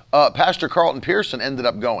where Pastor Carlton Pearson ended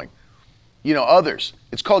up going. Others.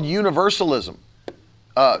 It's called universalism.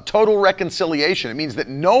 Total reconciliation. It means that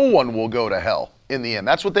no one will go to hell in the end.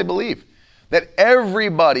 That's what they believe. That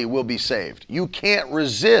everybody will be saved. You can't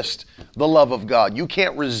resist the love of God. You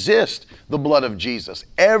can't resist the blood of Jesus.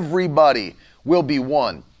 Everybody will be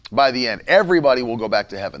won by the end. Everybody will go back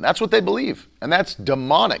to heaven. That's what they believe. And that's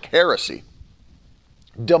demonic heresy.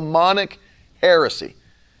 Demonic heresy.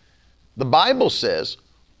 The Bible says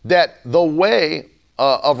that the way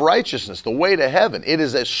of righteousness, the way to heaven, it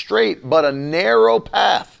is a straight but a narrow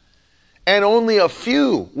path, and only a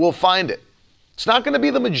few will find it. It's not going to be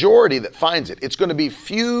the majority that finds it. It's going to be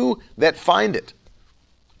few that find it.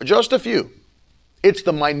 Just a few. It's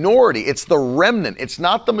the minority. It's the remnant. It's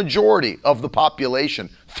not the majority of the population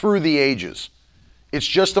through the ages. It's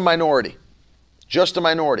just a minority. Just a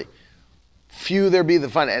minority. Few there be that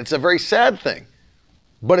find it. And it's a very sad thing.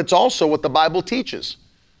 But it's also what the Bible teaches.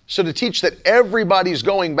 So to teach that everybody's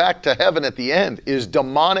going back to heaven at the end is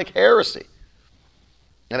demonic heresy.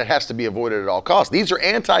 And it has to be avoided at all costs. These are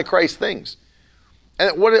antichrist things.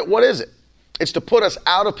 And what is it? It's to put us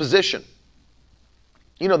out of position.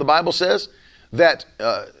 The Bible says that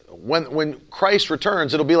when Christ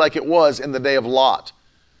returns, it'll be like it was in the day of Lot.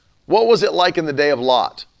 What was it like in the day of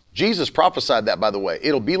Lot? Jesus prophesied that, by the way.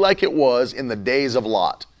 It'll be like it was in the days of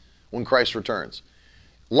Lot when Christ returns.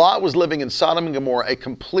 Lot was living in Sodom and Gomorrah, a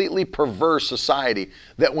completely perverse society,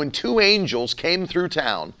 that when two angels came through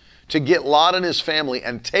town to get Lot and his family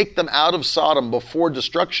and take them out of Sodom before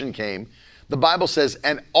destruction came, the Bible says,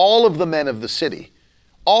 and all of the men of the city,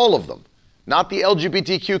 all of them, not the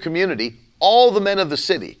LGBTQ community, all the men of the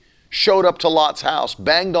city showed up to Lot's house,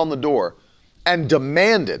 banged on the door, and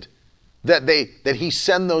demanded that he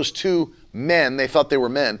send those two men, they thought they were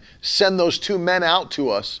men, send those two men out to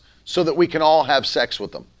us so that we can all have sex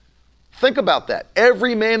with them. Think about that.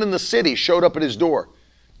 Every man in the city showed up at his door,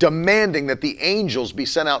 demanding that the angels be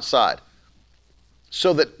sent outside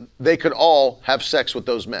so that they could all have sex with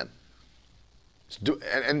those men.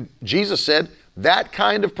 And Jesus said that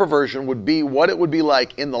kind of perversion would be what it would be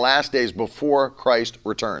like in the last days before Christ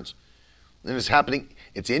returns. And it's happening,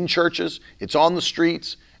 it's in churches, it's on the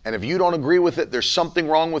streets, And if you don't agree with it, there's something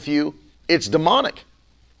wrong with you. It's demonic.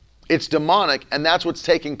 It's demonic, and that's what's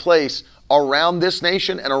taking place around this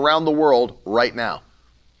nation and around the world right now.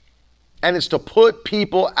 And it's to put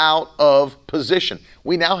people out of position.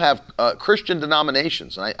 We now have Christian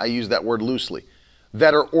denominations, and I use that word loosely,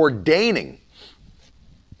 that are ordaining,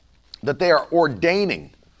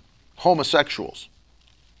 homosexuals.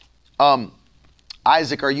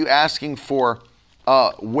 Isaac, are you asking for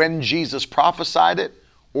when Jesus prophesied it,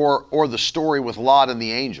 or the story with Lot and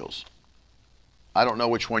the angels? I don't know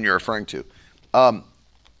which one you're referring to.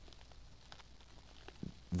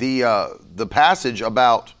 The passage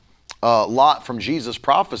about Lot from Jesus'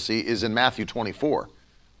 prophecy is in Matthew 24,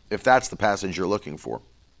 if that's the passage you're looking for.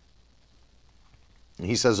 And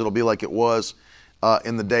he says it'll be like it was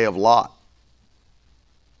in the day of Lot.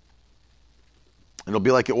 It'll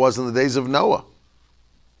be like it was in the days of Noah.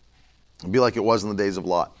 It'll be like it was in the days of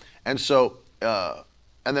Lot. And so,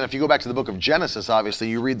 and then if you go back to the book of Genesis, obviously,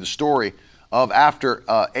 you read the story of after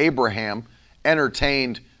Abraham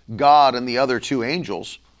entertained God and the other two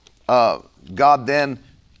angels, God then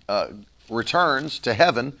returns to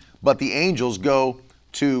heaven, but the angels go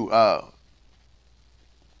to,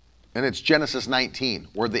 and it's Genesis 19,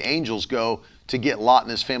 where the angels go to get Lot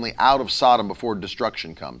and his family out of Sodom before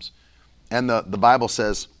destruction comes. And the Bible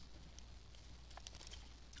says,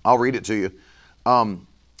 I'll read it to you,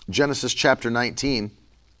 Genesis chapter 19.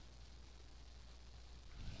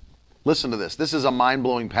 Listen to this. This is a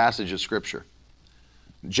mind-blowing passage of Scripture.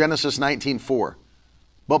 Genesis 19:4.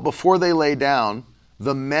 But before they lay down,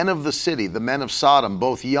 the men of the city, the men of Sodom,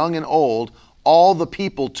 both young and old, all the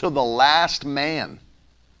people to the last man,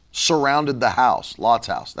 surrounded the house, Lot's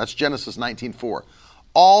house. That's Genesis 19:4.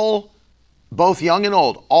 All, both young and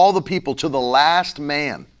old, all the people to the last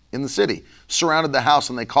man in the city surrounded the house,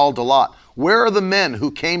 and they called to Lot, "Where are the men who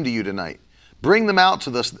came to you tonight? Bring them out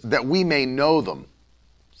to us that we may know them."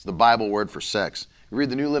 It's the Bible word for sex. You read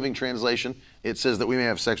the New Living Translation, it says that we may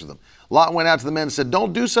have sex with them. Lot went out to the men and said,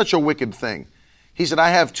 "Don't do such a wicked thing." He said, "I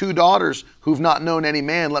have 2 daughters who've not known any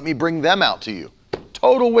man. Let me bring them out to you."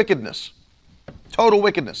 Total wickedness. Total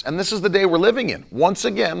wickedness. And this is the day we're living in. Once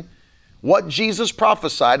again, what Jesus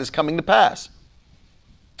prophesied is coming to pass.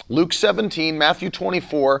 Luke 17, Matthew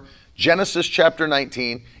 24, Genesis chapter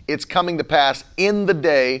 19, it's coming to pass in the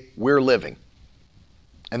day we're living.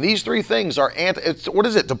 And these 3 things are, what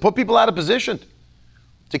is it? To put people out of position.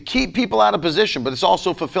 To keep people out of position, but it's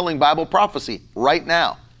also fulfilling Bible prophecy right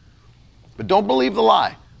now. But don't believe the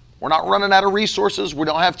lie. We're not running out of resources. We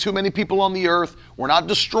don't have too many people on the earth. We're not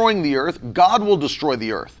destroying the earth. God will destroy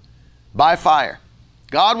the earth by fire.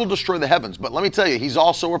 God will destroy the heavens. But let me tell you, He's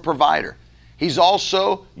also a provider. He's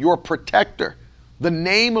also your protector. The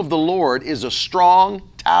name of the Lord is a strong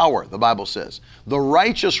tower, the Bible says. The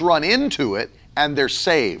righteous run into it and they're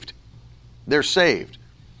saved. They're saved.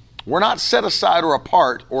 We're not set aside or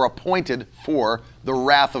apart or appointed for the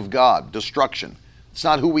wrath of God, destruction. It's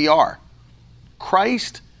not who we are.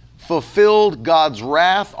 Christ fulfilled God's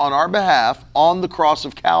wrath on our behalf on the cross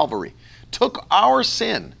of Calvary. Took our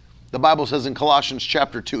sin. The Bible says in Colossians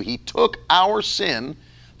chapter 2, He took our sin,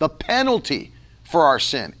 the penalty for our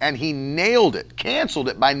sin, and He nailed it, canceled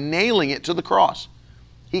it by nailing it to the cross.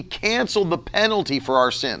 He canceled the penalty for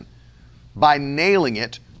our sin by nailing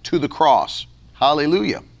it to the cross.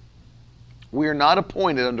 Hallelujah. We are not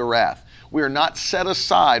appointed unto wrath. We are not set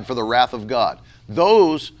aside for the wrath of God.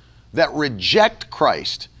 Those that reject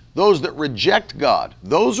Christ, those that reject God,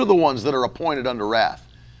 those are the ones that are appointed unto wrath.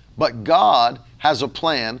 But God has a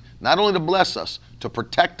plan not only to bless us, to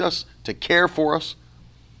protect us, to care for us.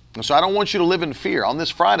 And so I don't want you to live in fear. On this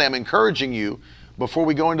Friday, I'm encouraging you, before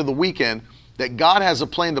we go into the weekend, that God has a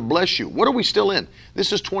plan to bless you. What are we still in?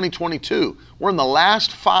 This is 2022. We're in the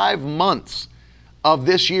last 5 months of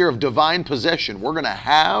this year of divine possession. We're going to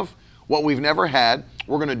have what we've never had.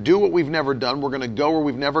 We're going to do what we've never done. We're going to go where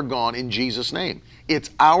we've never gone in Jesus' name.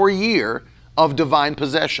 It's our year of divine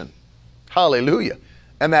possession. Hallelujah.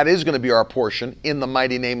 And that is going to be our portion in the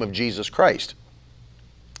mighty name of Jesus Christ.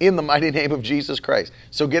 In the mighty name of Jesus Christ.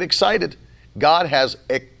 So get excited. God has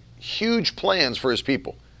huge plans for His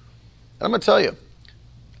people. And I'm going to tell you,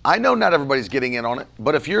 I know not everybody's getting in on it,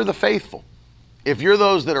 but if you're the faithful, if you're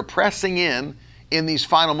those that are pressing in these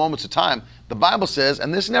final moments of time, the Bible says,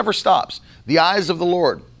 and this never stops, the eyes of the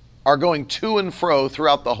Lord are going to and fro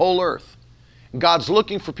throughout the whole earth. God's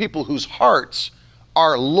looking for people whose hearts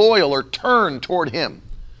are loyal or turned toward Him,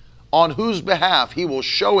 on whose behalf He will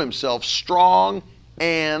show Himself strong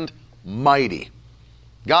and mighty.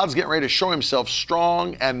 God's getting ready to show Himself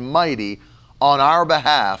strong and mighty on our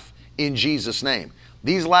behalf in Jesus' name.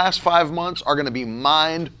 These last 5 months are going to be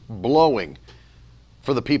mind-blowing.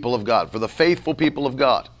 for the people of God, for the faithful people of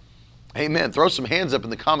God. Amen. Throw some hands up in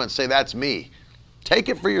the comments. Say, that's me. Take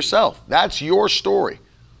it for yourself. That's your story.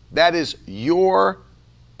 That is your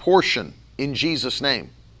portion in Jesus' name.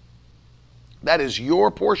 That is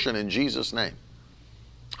your portion in Jesus' name.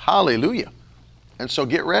 Hallelujah. And so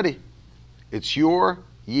get ready. It's your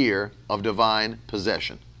year of divine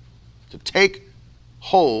possession. To take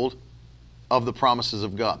hold of the promises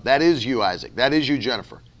of God. That is you, Isaac. That is you,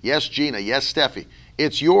 Jennifer. Yes, Gina. Yes, Steffi.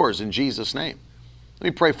 It's yours in Jesus' name. Let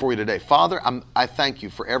me pray for you today. Father, I thank you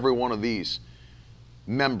for every one of these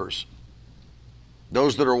members,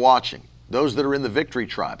 those that are watching, those that are in the Victory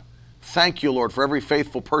Tribe. Thank you, Lord, for every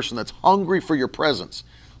faithful person that's hungry for your presence,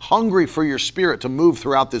 hungry for your Spirit to move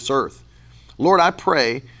throughout this earth. Lord, I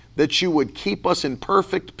pray that you would keep us in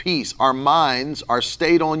perfect peace. Our minds are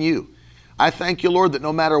stayed on you. I thank you, Lord, that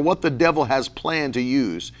no matter what the devil has planned to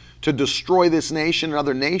use to destroy this nation and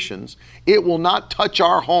other nations, it will not touch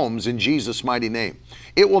our homes in Jesus' mighty name.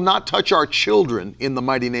 It will not touch our children in the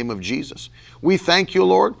mighty name of Jesus. We thank you,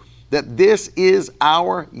 Lord, that this is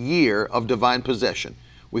our year of divine possession.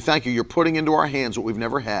 We thank you. You're putting into our hands what we've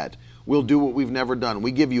never had. We'll do what we've never done.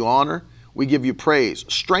 We give you honor. We give you praise.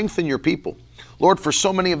 Strengthen your people. Lord, for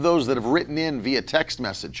so many of those that have written in via text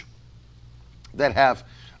message, that have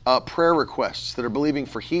prayer requests, that are believing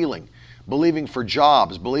for healing, believing for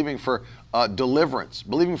jobs, believing for deliverance,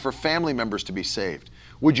 believing for family members to be saved,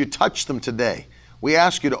 would you touch them today? We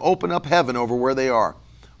ask you to open up heaven over where they are.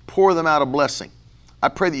 Pour them out a blessing. I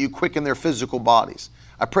pray that you quicken their physical bodies.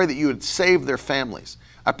 I pray that you would save their families.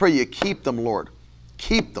 I pray you keep them, Lord.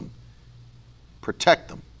 Keep them. Protect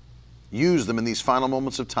them. Use them in these final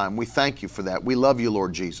moments of time. We thank you for that. We love you,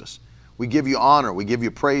 Lord Jesus. We give you honor. We give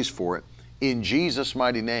you praise for it. In Jesus'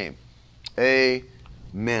 mighty name.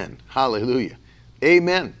 Amen. Hallelujah.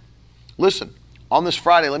 Amen. Listen, on this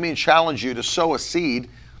Friday, let me challenge you to sow a seed.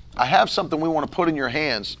 I have something we want to put in your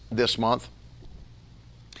hands this month.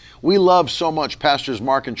 We love so much Pastors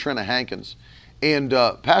Mark and Trina Hankins. And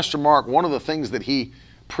Pastor Mark, one of the things that he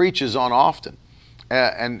preaches on often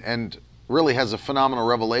and really has a phenomenal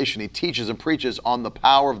revelation, he teaches and preaches on the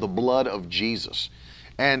power of the blood of Jesus.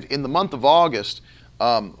 And in the month of August,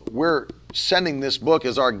 we're sending this book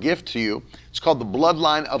as our gift to you. It's called The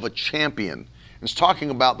Bloodline of a Champion. It's talking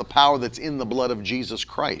about the power that's in the blood of Jesus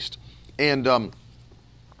Christ. And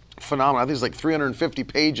phenomenal. I think it's like 350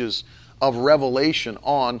 pages of revelation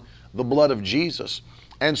on the blood of Jesus.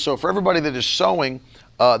 And so for everybody that is sowing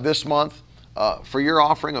this month, for your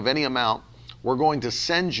offering of any amount, we're going to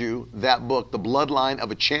send you that book, The Bloodline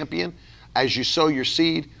of a Champion. As you sow your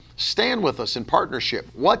seed, stand with us in partnership.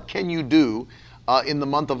 What can you do in the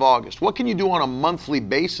month of August? What can you do on a monthly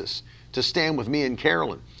basis to stand with me and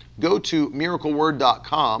Carolyn? Go to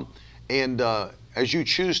miracleword.com, and as you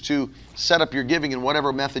choose to set up your giving in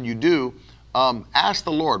whatever method you do, ask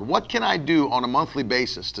the Lord, what can I do on a monthly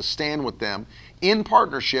basis to stand with them in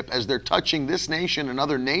partnership as they're touching this nation and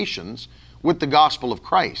other nations with the gospel of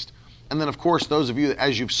Christ? And then, of course, those of you that,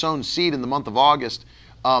 as you've sown seed in the month of August,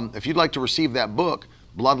 if you'd like to receive that book,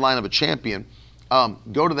 Bloodline of a Champion,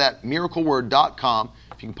 go to that miracleword.com.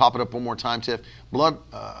 If you can pop it up one more time, Tiff.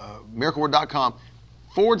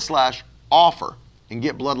 miracleword.com/offer and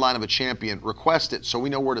get Bloodline of a Champion. Request it so we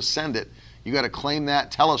know where to send it. You got to claim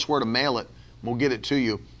that. Tell us where to mail it. We'll get it to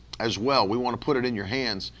you as well. We want to put it in your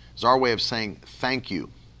hands as our way of saying thank you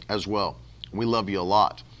as well. We love you a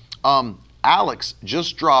lot. Alex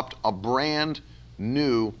just dropped a brand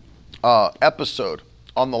new episode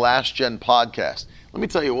on the Last Gen podcast. Let me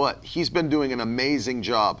tell you what, he's been doing an amazing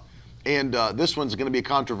job. And this one's going to be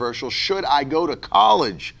controversial. Should I go to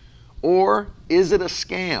college or is it a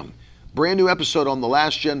scam? Brand new episode on the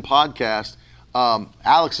Last Gen podcast.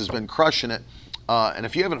 Alex has been crushing it. And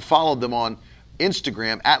if you haven't followed them on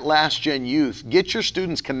Instagram, at Last Gen Youth, get your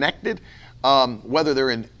students connected, whether they're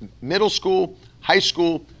in middle school, high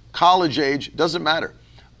school, college age, doesn't matter.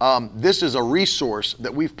 This is a resource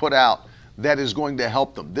that we've put out that is going to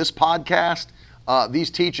help them. This podcast, these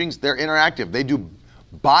teachings, they're interactive. They do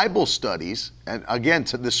Bible studies. And again,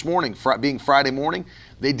 this morning, being Friday morning,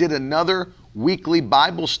 they did another weekly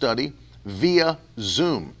Bible study via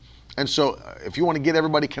Zoom. And so if you want to get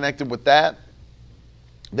everybody connected with that,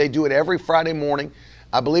 they do it every Friday morning.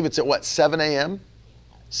 I believe it's at 7 a.m.?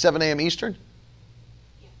 7 a.m. Eastern?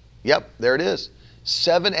 Yep, there it is.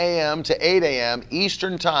 7 a.m. to 8 a.m.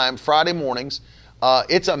 Eastern Time, Friday mornings.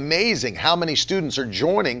 It's amazing how many students are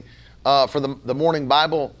joining for the morning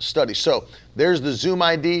Bible study. So there's the Zoom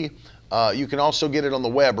ID. You can also get it on the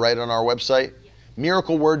web, right, on our website.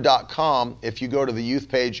 miracleword.com. If you go to the youth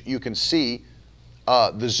page, you can see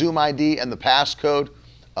the Zoom ID and the passcode.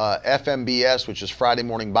 FMBS, which is Friday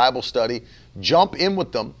Morning Bible Study. Jump in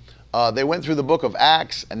with them. They went through the book of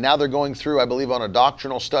Acts, and now they're going through, I believe, on a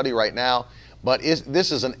doctrinal study right now. But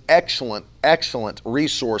this is an excellent, excellent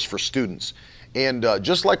resource for students. And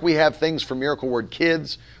just like we have things for Miracle Word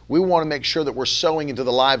Kids, we want to make sure that we're sowing into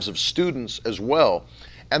the lives of students as well.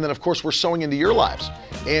 And then, of course, we're sowing into your lives.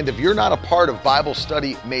 And if you're not a part of Bible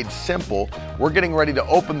Study Made Simple, we're getting ready to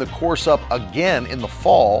open the course up again in the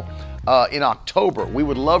fall, in October. We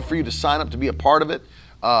would love for you to sign up to be a part of it.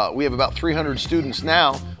 We have about 300 students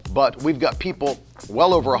now, but we've got people,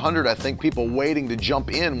 well over 100, I think, people waiting to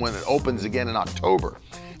jump in when it opens again in October.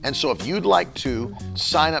 And so if you'd like to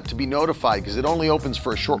sign up to be notified, because it only opens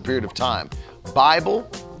for a short period of time,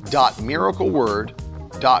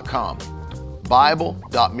 bible.miracleword.com.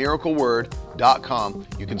 Bible.miracleword.com.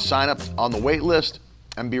 You can sign up on the wait list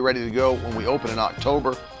and be ready to go when we open in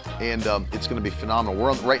October. And it's going to be phenomenal.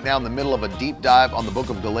 We're right now in the middle of a deep dive on the book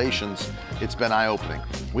of Galatians. It's been eye-opening.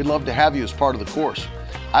 We'd love to have you as part of the course.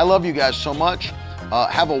 I love you guys so much.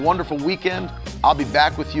 Have a wonderful weekend. I'll be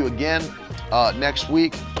back with you again next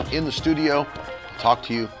week in the studio. Talk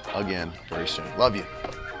to you again very soon. Love you.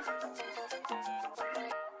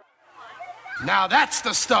 Now that's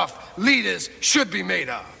the stuff leaders should be made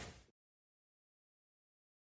of.